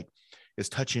saying is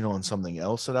touching on something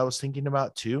else that I was thinking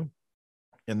about too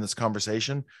in this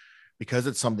conversation, because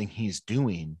it's something he's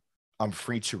doing. I'm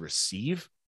free to receive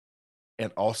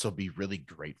and also be really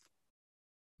grateful.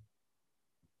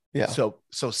 Yeah. So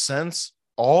since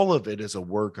all of it is a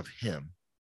work of him,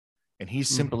 and he's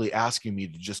simply asking me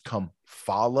to just come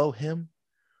follow him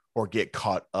or get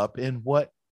caught up in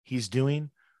what he's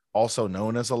doing, also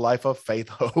known as a life of faith,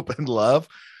 hope, and love,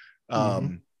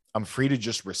 I'm free to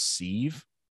just receive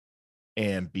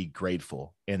and be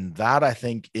grateful. And that, I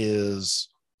think, is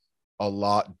a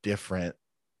lot different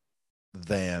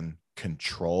than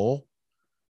control,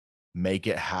 make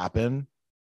it happen,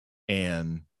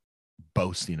 and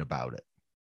boasting about it.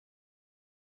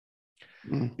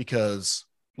 Because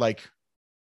like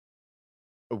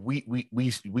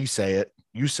we say it,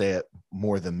 you say it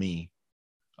more than me.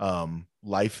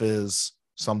 Life is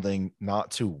something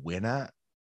not to win at,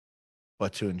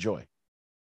 but to enjoy.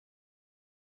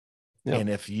 Yep. And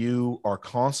if you are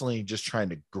constantly just trying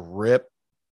to grip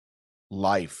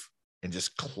life and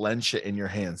just clench it in your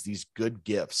hands, these good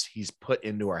gifts he's put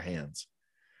into our hands,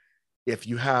 if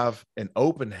you have an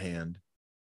open hand,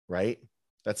 right,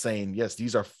 that's saying, yes,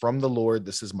 these are from the Lord.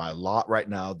 This is my lot right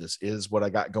now. This is what I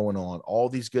got going on. All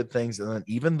these good things. And then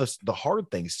even the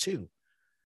hard things too,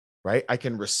 right? I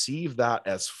can receive that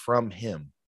as from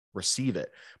him, receive it.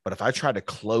 But if I try to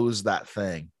close that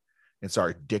thing and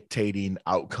start dictating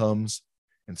outcomes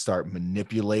and start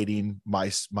manipulating my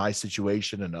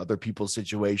situation and other people's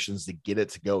situations to get it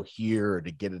to go here or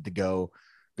to get it to go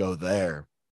there,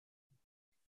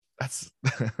 that's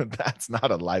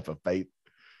not a life of faith.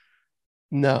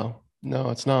 No,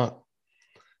 it's not.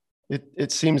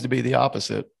 It seems to be the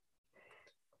opposite.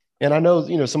 And I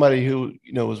know, somebody who,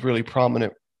 was really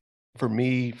prominent for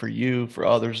me, for you, for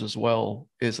others as well,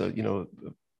 is a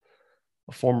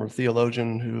former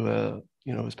theologian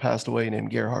who, has passed away,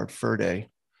 named Gerhard Ferde.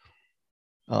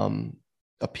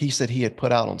 A piece that he had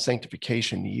put out on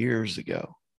sanctification years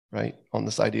ago, right? On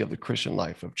this idea of the Christian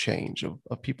life, of change, of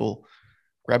people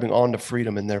grabbing onto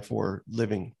freedom and therefore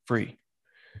living free.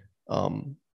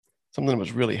 Something that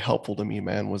was really helpful to me,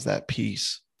 man, was that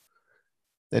piece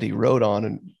that he wrote on.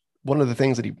 And one of the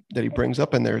things that he brings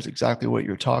up in there is exactly what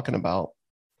you're talking about.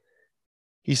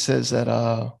 he says that,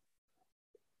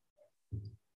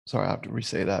 sorry, I have to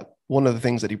re-say that. One of the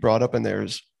things that he brought up in there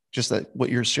is just that what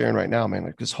you're sharing right now, man,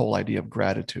 like this whole idea of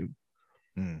gratitude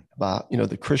about,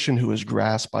 the Christian who is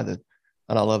grasped by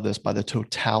and I love this, by the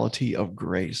totality of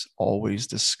grace always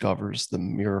discovers the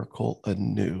miracle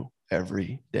anew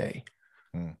every day.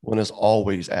 One is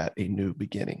always at a new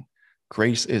beginning.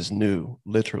 Grace is new,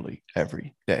 literally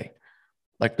every day.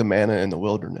 Like the manna in the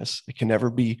wilderness, it can never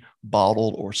be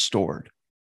bottled or stored.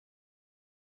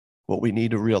 What we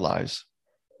need to realize,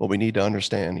 what we need to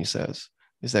understand, he says,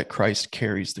 is that Christ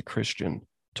carries the Christian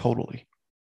totally.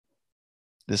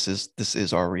 This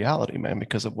is our reality, man,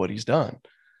 because of what he's done.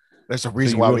 There's a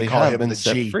reason why we call him the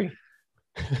G. Free.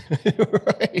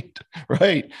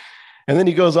 Right. And then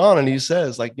he goes on and he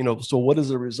says, like, so what is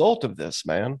the result of this,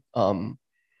 man?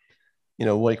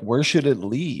 Like, where should it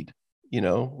lead?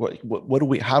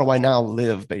 How do I now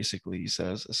live? Basically, he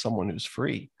says, as someone who's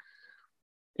free.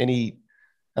 And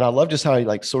I love just how he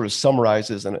like sort of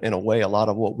summarizes in a way a lot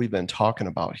of what we've been talking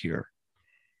about here.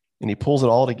 And he pulls it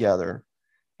all together.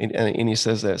 And he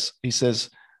says this. He says,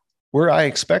 where I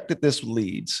expect that this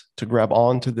leads to grab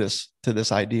on to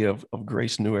this idea of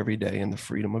grace new every day and the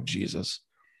freedom of Jesus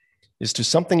is to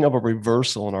something of a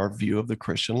reversal in our view of the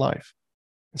Christian life.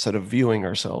 Instead of viewing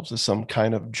ourselves as some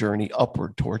kind of journey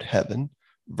upward toward heaven,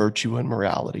 virtue and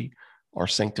morality, our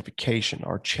sanctification,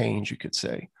 our change, you could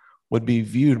say, would be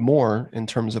viewed more in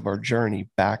terms of our journey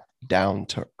back down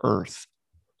to earth.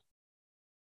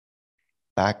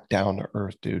 Back down to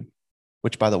earth, dude.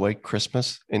 Which, by the way,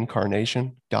 Christmas,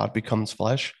 incarnation, God becomes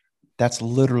flesh. That's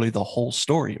literally the whole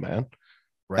story, man.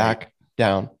 Right. Back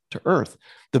down to earth.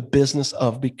 The business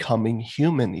of becoming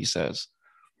human, he says.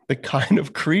 The kind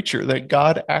of creature that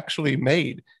God actually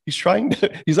made. He's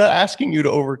not asking you to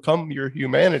overcome your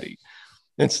humanity.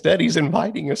 Instead, he's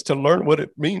inviting us to learn what it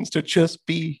means to just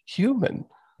be human,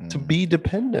 to be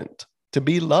dependent, to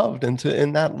be loved, and to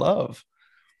in that love.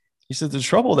 He said, the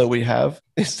trouble that we have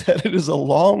is that it is a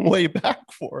long way back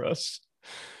for us.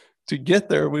 To get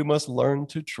there, we must learn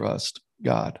to trust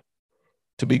God,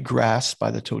 to be grasped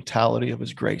by the totality of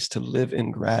his grace, to live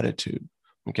in gratitude,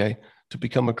 okay? To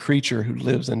become a creature who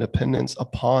lives in dependence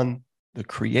upon the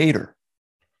Creator,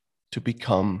 to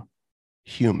become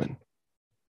human.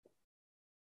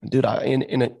 Dude,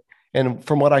 and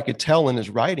from what I could tell in his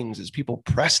writings is people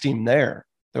pressed him there.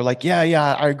 They're like, yeah,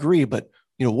 I agree, but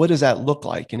what does that look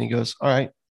like? And he goes, all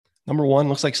right, number one,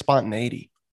 looks like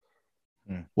spontaneity.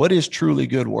 What is truly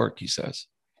good work, he says,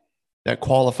 that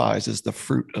qualifies as the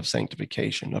fruit of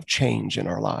sanctification, of change in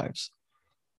our lives?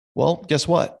 Well, guess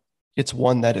what? It's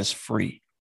one that is free,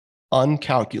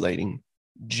 uncalculating,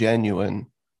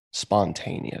 genuine,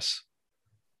 spontaneous.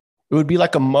 It would be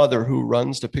like a mother who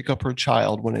runs to pick up her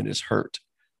child when it is hurt.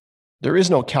 There is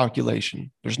no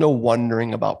calculation. There's no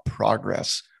wondering about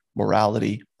progress,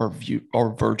 morality,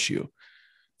 or virtue.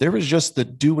 There is just the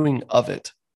doing of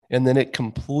it. And then it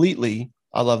completely,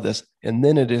 I love this, and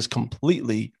then it is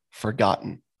completely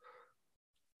forgotten.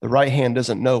 The right hand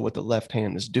doesn't know what the left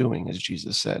hand is doing, as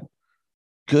Jesus said.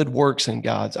 Good works in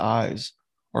God's eyes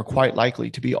are quite likely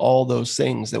to be all those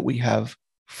things that we have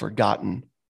forgotten.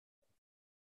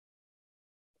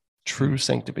 True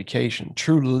sanctification,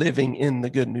 true living in the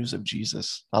good news of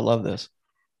Jesus, I love this,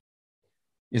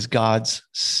 is God's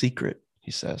secret,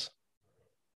 he says.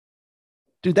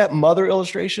 Dude, that mother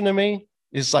illustration to me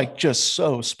is like just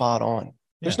so spot on.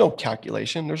 There's no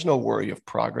calculation. There's no worry of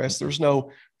progress. There's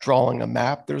no drawing a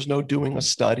map. There's no doing a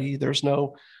study. There's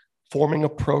no forming a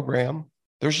program.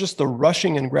 There's just the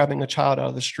rushing and grabbing a child out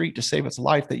of the street to save its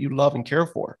life that you love and care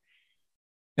for,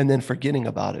 and then forgetting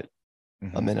about it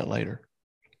a minute later.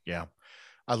 Yeah.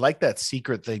 I like that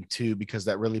secret thing too, because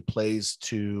that really plays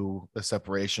to the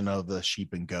separation of the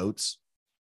sheep and goats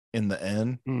in the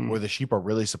end, where the sheep are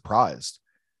really surprised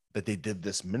that they did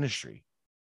this ministry,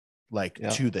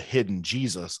 to the hidden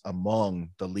Jesus among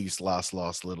the least, lost,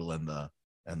 little, and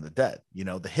the dead,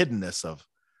 the hiddenness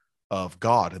of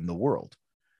God in the world.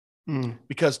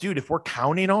 Because, dude, if we're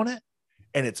counting on it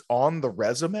and it's on the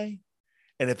resume,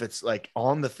 and if it's like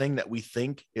on the thing that we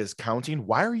think is counting,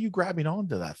 why are you grabbing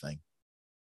onto that thing?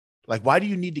 Like, why do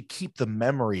you need to keep the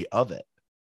memory of it?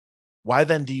 Why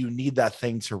then do you need that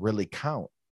thing to really count?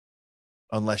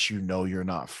 Unless you're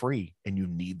not free and you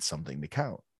need something to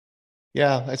count.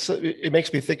 Yeah, it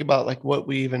makes me think about like what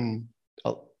we even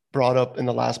brought up in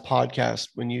the last podcast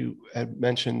when you had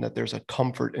mentioned that there's a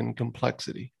comfort in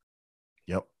complexity.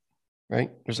 Yep.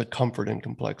 Right? There's a comfort in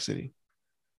complexity.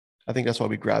 I think that's why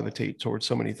we gravitate towards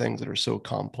so many things that are so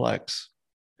complex,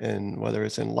 and whether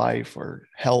it's in life or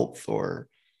health or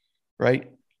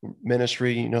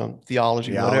ministry,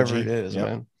 theology, whatever it is,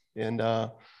 man. And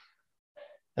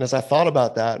as I thought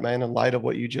about that, man, in light of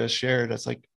what you just shared, it's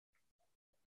like,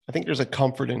 I think there's a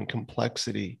comfort in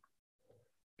complexity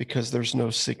because there's no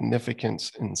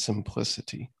significance in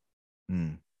simplicity.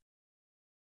 Mm.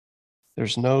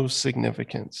 There's no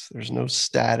significance. There's no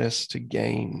status to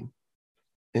gain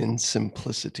in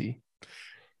simplicity.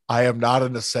 I am not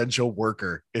an essential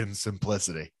worker in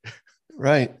simplicity.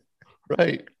 Right.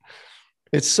 Right.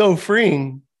 It's so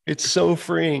freeing. It's so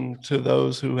freeing to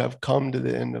those who have come to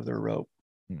the end of their rope.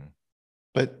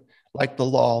 But like the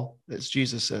law, as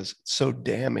Jesus says, it's so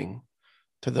damning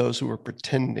to those who are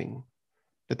pretending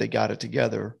that they got it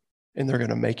together and they're going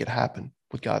to make it happen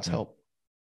with God's help.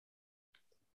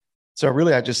 So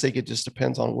really, I just think it just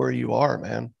depends on where you are,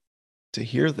 man, to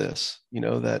hear this,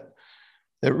 that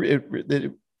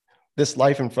this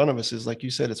life in front of us is, like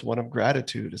you said, it's one of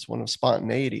gratitude. It's one of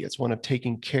spontaneity. It's one of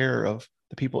taking care of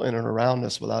the people in and around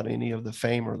us without any of the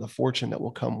fame or the fortune that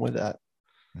will come with that.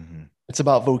 Mm-hmm. It's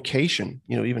about vocation,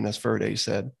 even as Ferde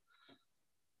said.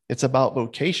 It's about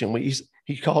vocation.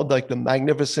 He called like the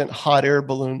magnificent hot air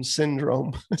balloon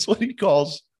syndrome. That's what he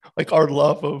calls like our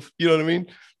love of, you know what I mean?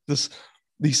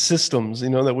 These systems,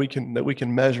 that we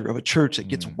can measure of a church that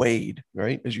gets weighed,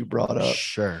 right? As you brought up.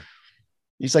 Sure.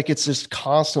 He's like, it's just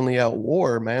constantly at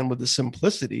war, man, with the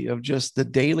simplicity of just the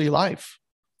daily life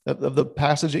of the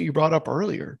passage that you brought up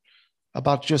earlier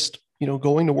about just,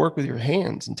 going to work with your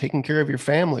hands and taking care of your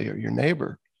family or your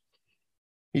neighbor.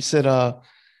 He said,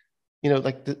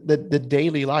 like the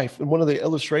daily life. And one of the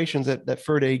illustrations that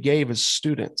Ferde gave is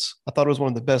students. I thought it was one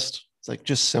of the best. It's like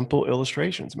just simple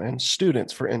illustrations, man.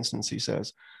 Students, for instance, he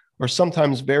says, are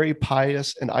sometimes very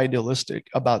pious and idealistic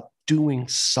about doing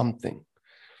something.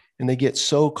 And they get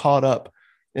so caught up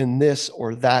in this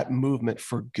or that movement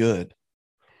for good.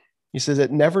 He says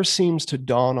it never seems to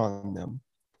dawn on them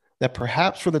that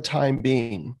perhaps for the time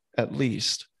being, at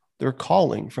least, their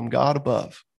calling from God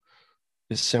above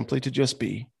is simply to just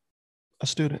be a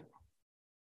student.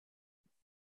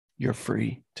 You're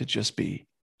free to just be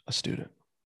a student.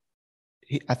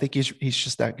 I think he's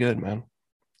just that good, man.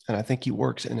 And I think he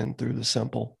works in and through the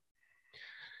simple.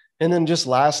 And then just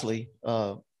lastly,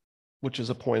 which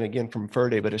is a point again from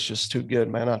Ferde, but it's just too good,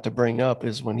 man, not to bring up,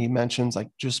 is when he mentions like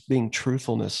just being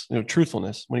truthfulness,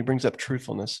 when he brings up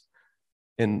truthfulness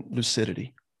and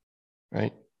lucidity,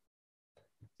 right?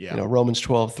 Yeah. Romans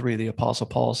 12:3, the Apostle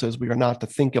Paul says, we are not to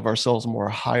think of ourselves more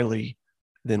highly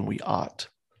than we ought.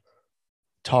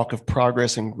 Talk of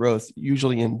progress and growth we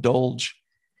usually indulge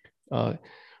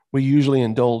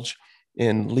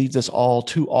and leads us all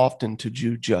too often to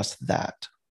do just that.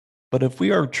 But if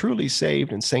we are truly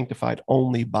saved and sanctified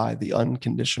only by the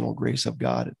unconditional grace of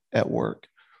God at work,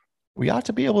 we ought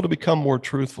to be able to become more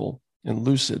truthful and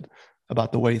lucid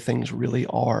about the way things really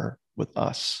are with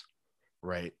us.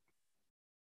 Right.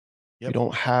 Yep. We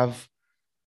don't have,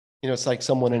 it's like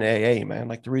someone in AA, man.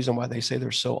 Like the reason why they say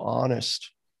they're so honest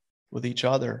with each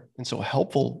other and so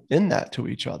helpful in that to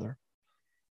each other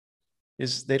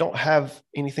is they don't have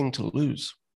anything to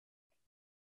lose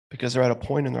because they're at a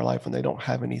point in their life when they don't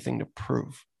have anything to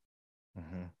prove.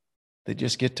 Mm-hmm. They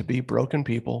just get to be broken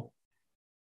people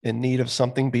in need of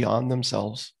something beyond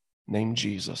themselves named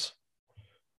Jesus.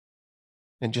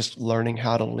 And just learning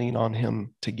how to lean on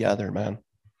him together, man.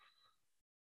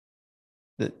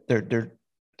 That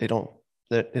they don't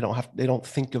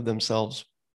think of themselves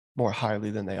more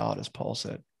highly than they ought, as Paul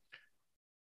said.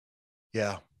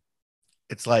 Yeah.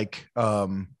 It's like that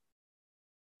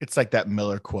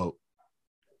Miller quote.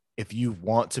 If you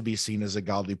want to be seen as a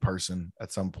godly person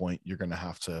at some point, you're going to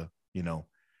have to,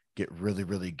 get really,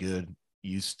 really good,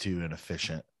 used to, and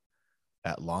efficient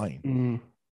at lying. Mm.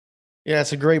 Yeah,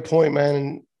 it's a great point, man.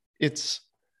 And it's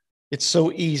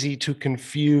so easy to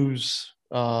confuse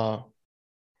what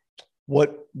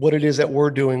it is that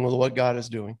we're doing with what God is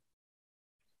doing.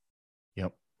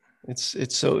 Yep.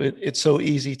 It's so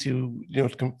easy to to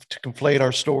conflate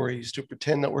our stories, to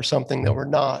pretend that we're something that we're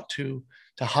not, to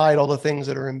hide all the things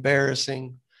that are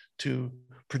embarrassing, to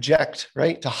project,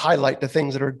 right? To highlight the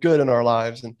things that are good in our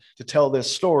lives and to tell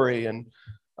this story. And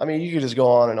I mean, you could just go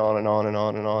on and on and on and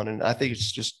on and on. And I think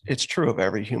it's true of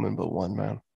every human but one,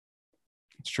 man.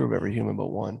 It's true of every human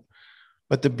but one.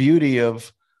 But the beauty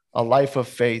of a life of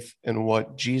faith in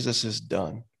what Jesus has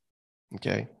done,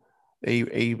 okay?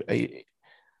 The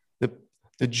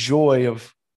joy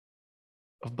of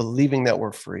believing that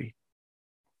we're free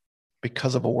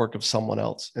because of a work of someone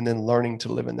else, and then learning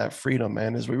to live in that freedom,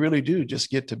 man, is we really do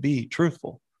just get to be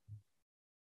truthful.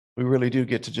 We really do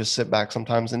get to just sit back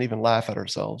sometimes and even laugh at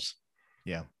ourselves.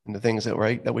 Yeah. And the things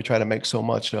that we try to make so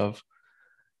much of.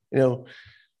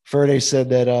 Ferde said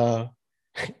that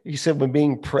He said when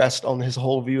being pressed on his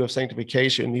whole view of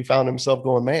sanctification, he found himself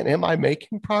going, man, am I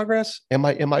making progress? Am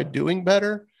I doing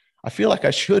better? I feel like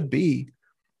I should be.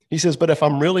 He says, but if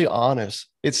I'm really honest,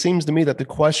 it seems to me that the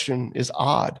question is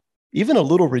odd, even a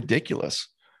little ridiculous.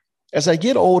 As I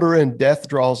get older and death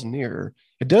draws nearer,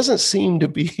 it doesn't seem to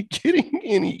be getting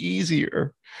any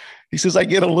easier. He says, I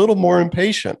get a little more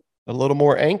impatient, a little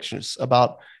more anxious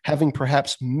about having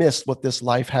perhaps missed what this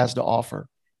life has to offer.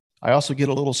 I also get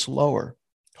a little slower,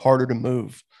 harder to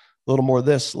move, a little more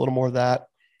this, a little more that.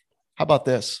 How about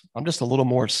this? I'm just a little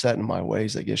more set in my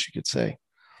ways, I guess you could say.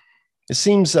 It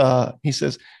seems, he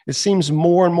says, it seems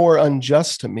more and more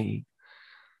unjust to me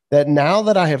that now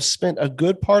that I have spent a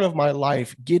good part of my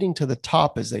life getting to the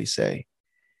top, as they say,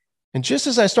 and just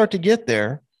as I start to get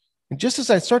there, and just as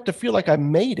I start to feel like I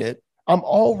made it, I'm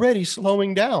already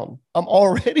slowing down. I'm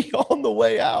already on the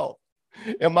way out.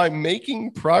 Am I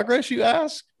making progress, you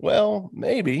ask? Well,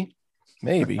 maybe.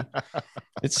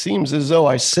 It seems as though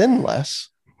I sin less.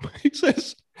 He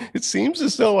says, it seems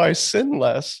as though I sin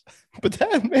less, but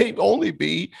that may only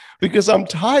be because I'm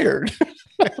tired.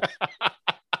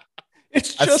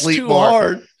 It's just too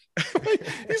hard.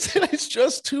 He said, it's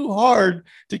just too hard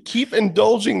to keep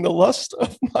indulging the lust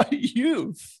of my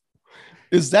youth.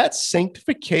 Is that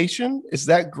sanctification? Is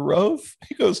that growth?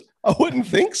 He goes, I wouldn't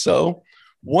think so.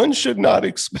 One should not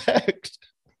expect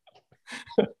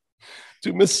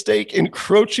to mistake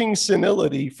encroaching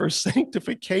senility for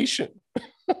sanctification.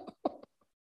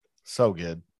 So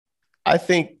good. I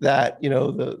think that,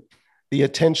 the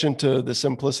attention to the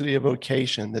simplicity of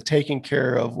vocation, the taking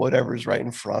care of whatever's right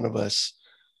in front of us,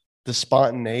 the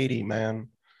spontaneity, man.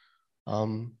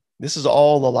 This is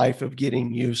all the life of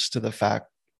getting used to the fact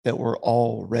that we're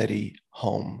already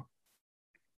home.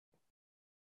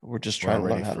 We're just trying to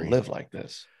learn how to live like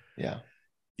this. Yeah.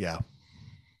 Yeah,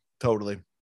 totally.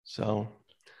 So,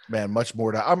 man, much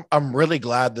more to, I'm really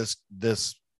glad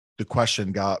the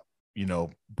question got,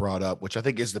 brought up, which I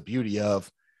think is the beauty of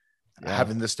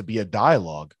having this to be a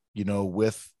dialogue,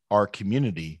 with our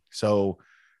community. So,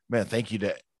 man, thank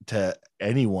you to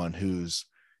anyone who's,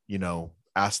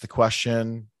 asked the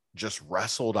question, just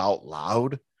wrestled out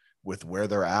loud with where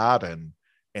they're at and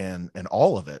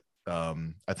all of it.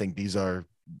 I think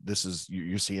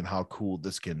you're seeing how cool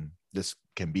this can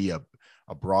be a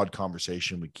broad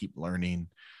conversation. We keep learning.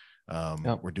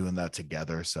 We're doing that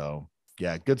together. So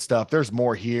yeah, good stuff. There's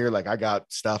more here. Like I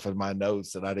got stuff in my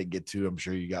notes that I didn't get to. I'm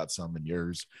sure you got some in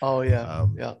yours. Oh yeah.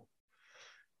 Yeah.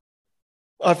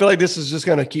 I feel like this is just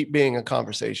going to keep being a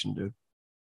conversation, dude.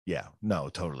 Yeah, no,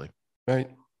 totally. Right.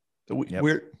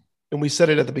 We said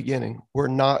it at the beginning, we're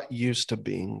not used to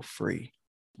being free.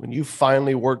 When you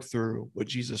finally work through what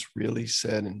Jesus really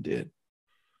said and did,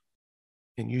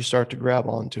 and you start to grab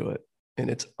onto it in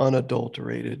its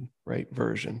unadulterated, right,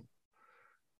 version,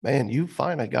 man, you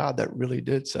find a God that really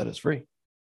did set us free.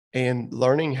 And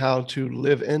learning how to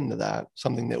live into that,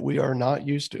 something that we are not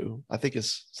used to, I think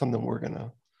is something we're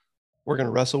gonna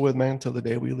wrestle with, man, till the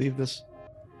day we leave this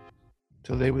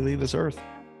earth.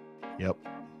 Yep.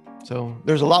 So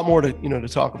there's a lot more to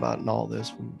talk about in all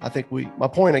this. I think my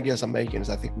point I guess I'm making is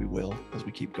I think we will as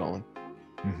we keep going.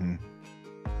 Mm-hmm.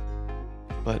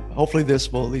 But hopefully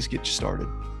this will at least get you started.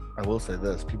 I will say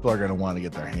this, people are going to want to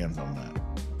get their hands on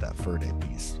that Ferde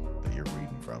piece that you're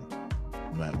reading from.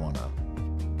 You might want to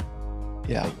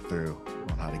look through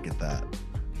on how to get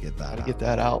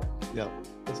that out. Yeah.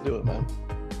 Let's do it, man.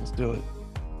 Let's do it.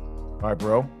 All right,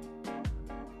 bro.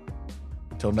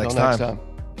 Until next time.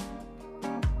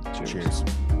 Cheers.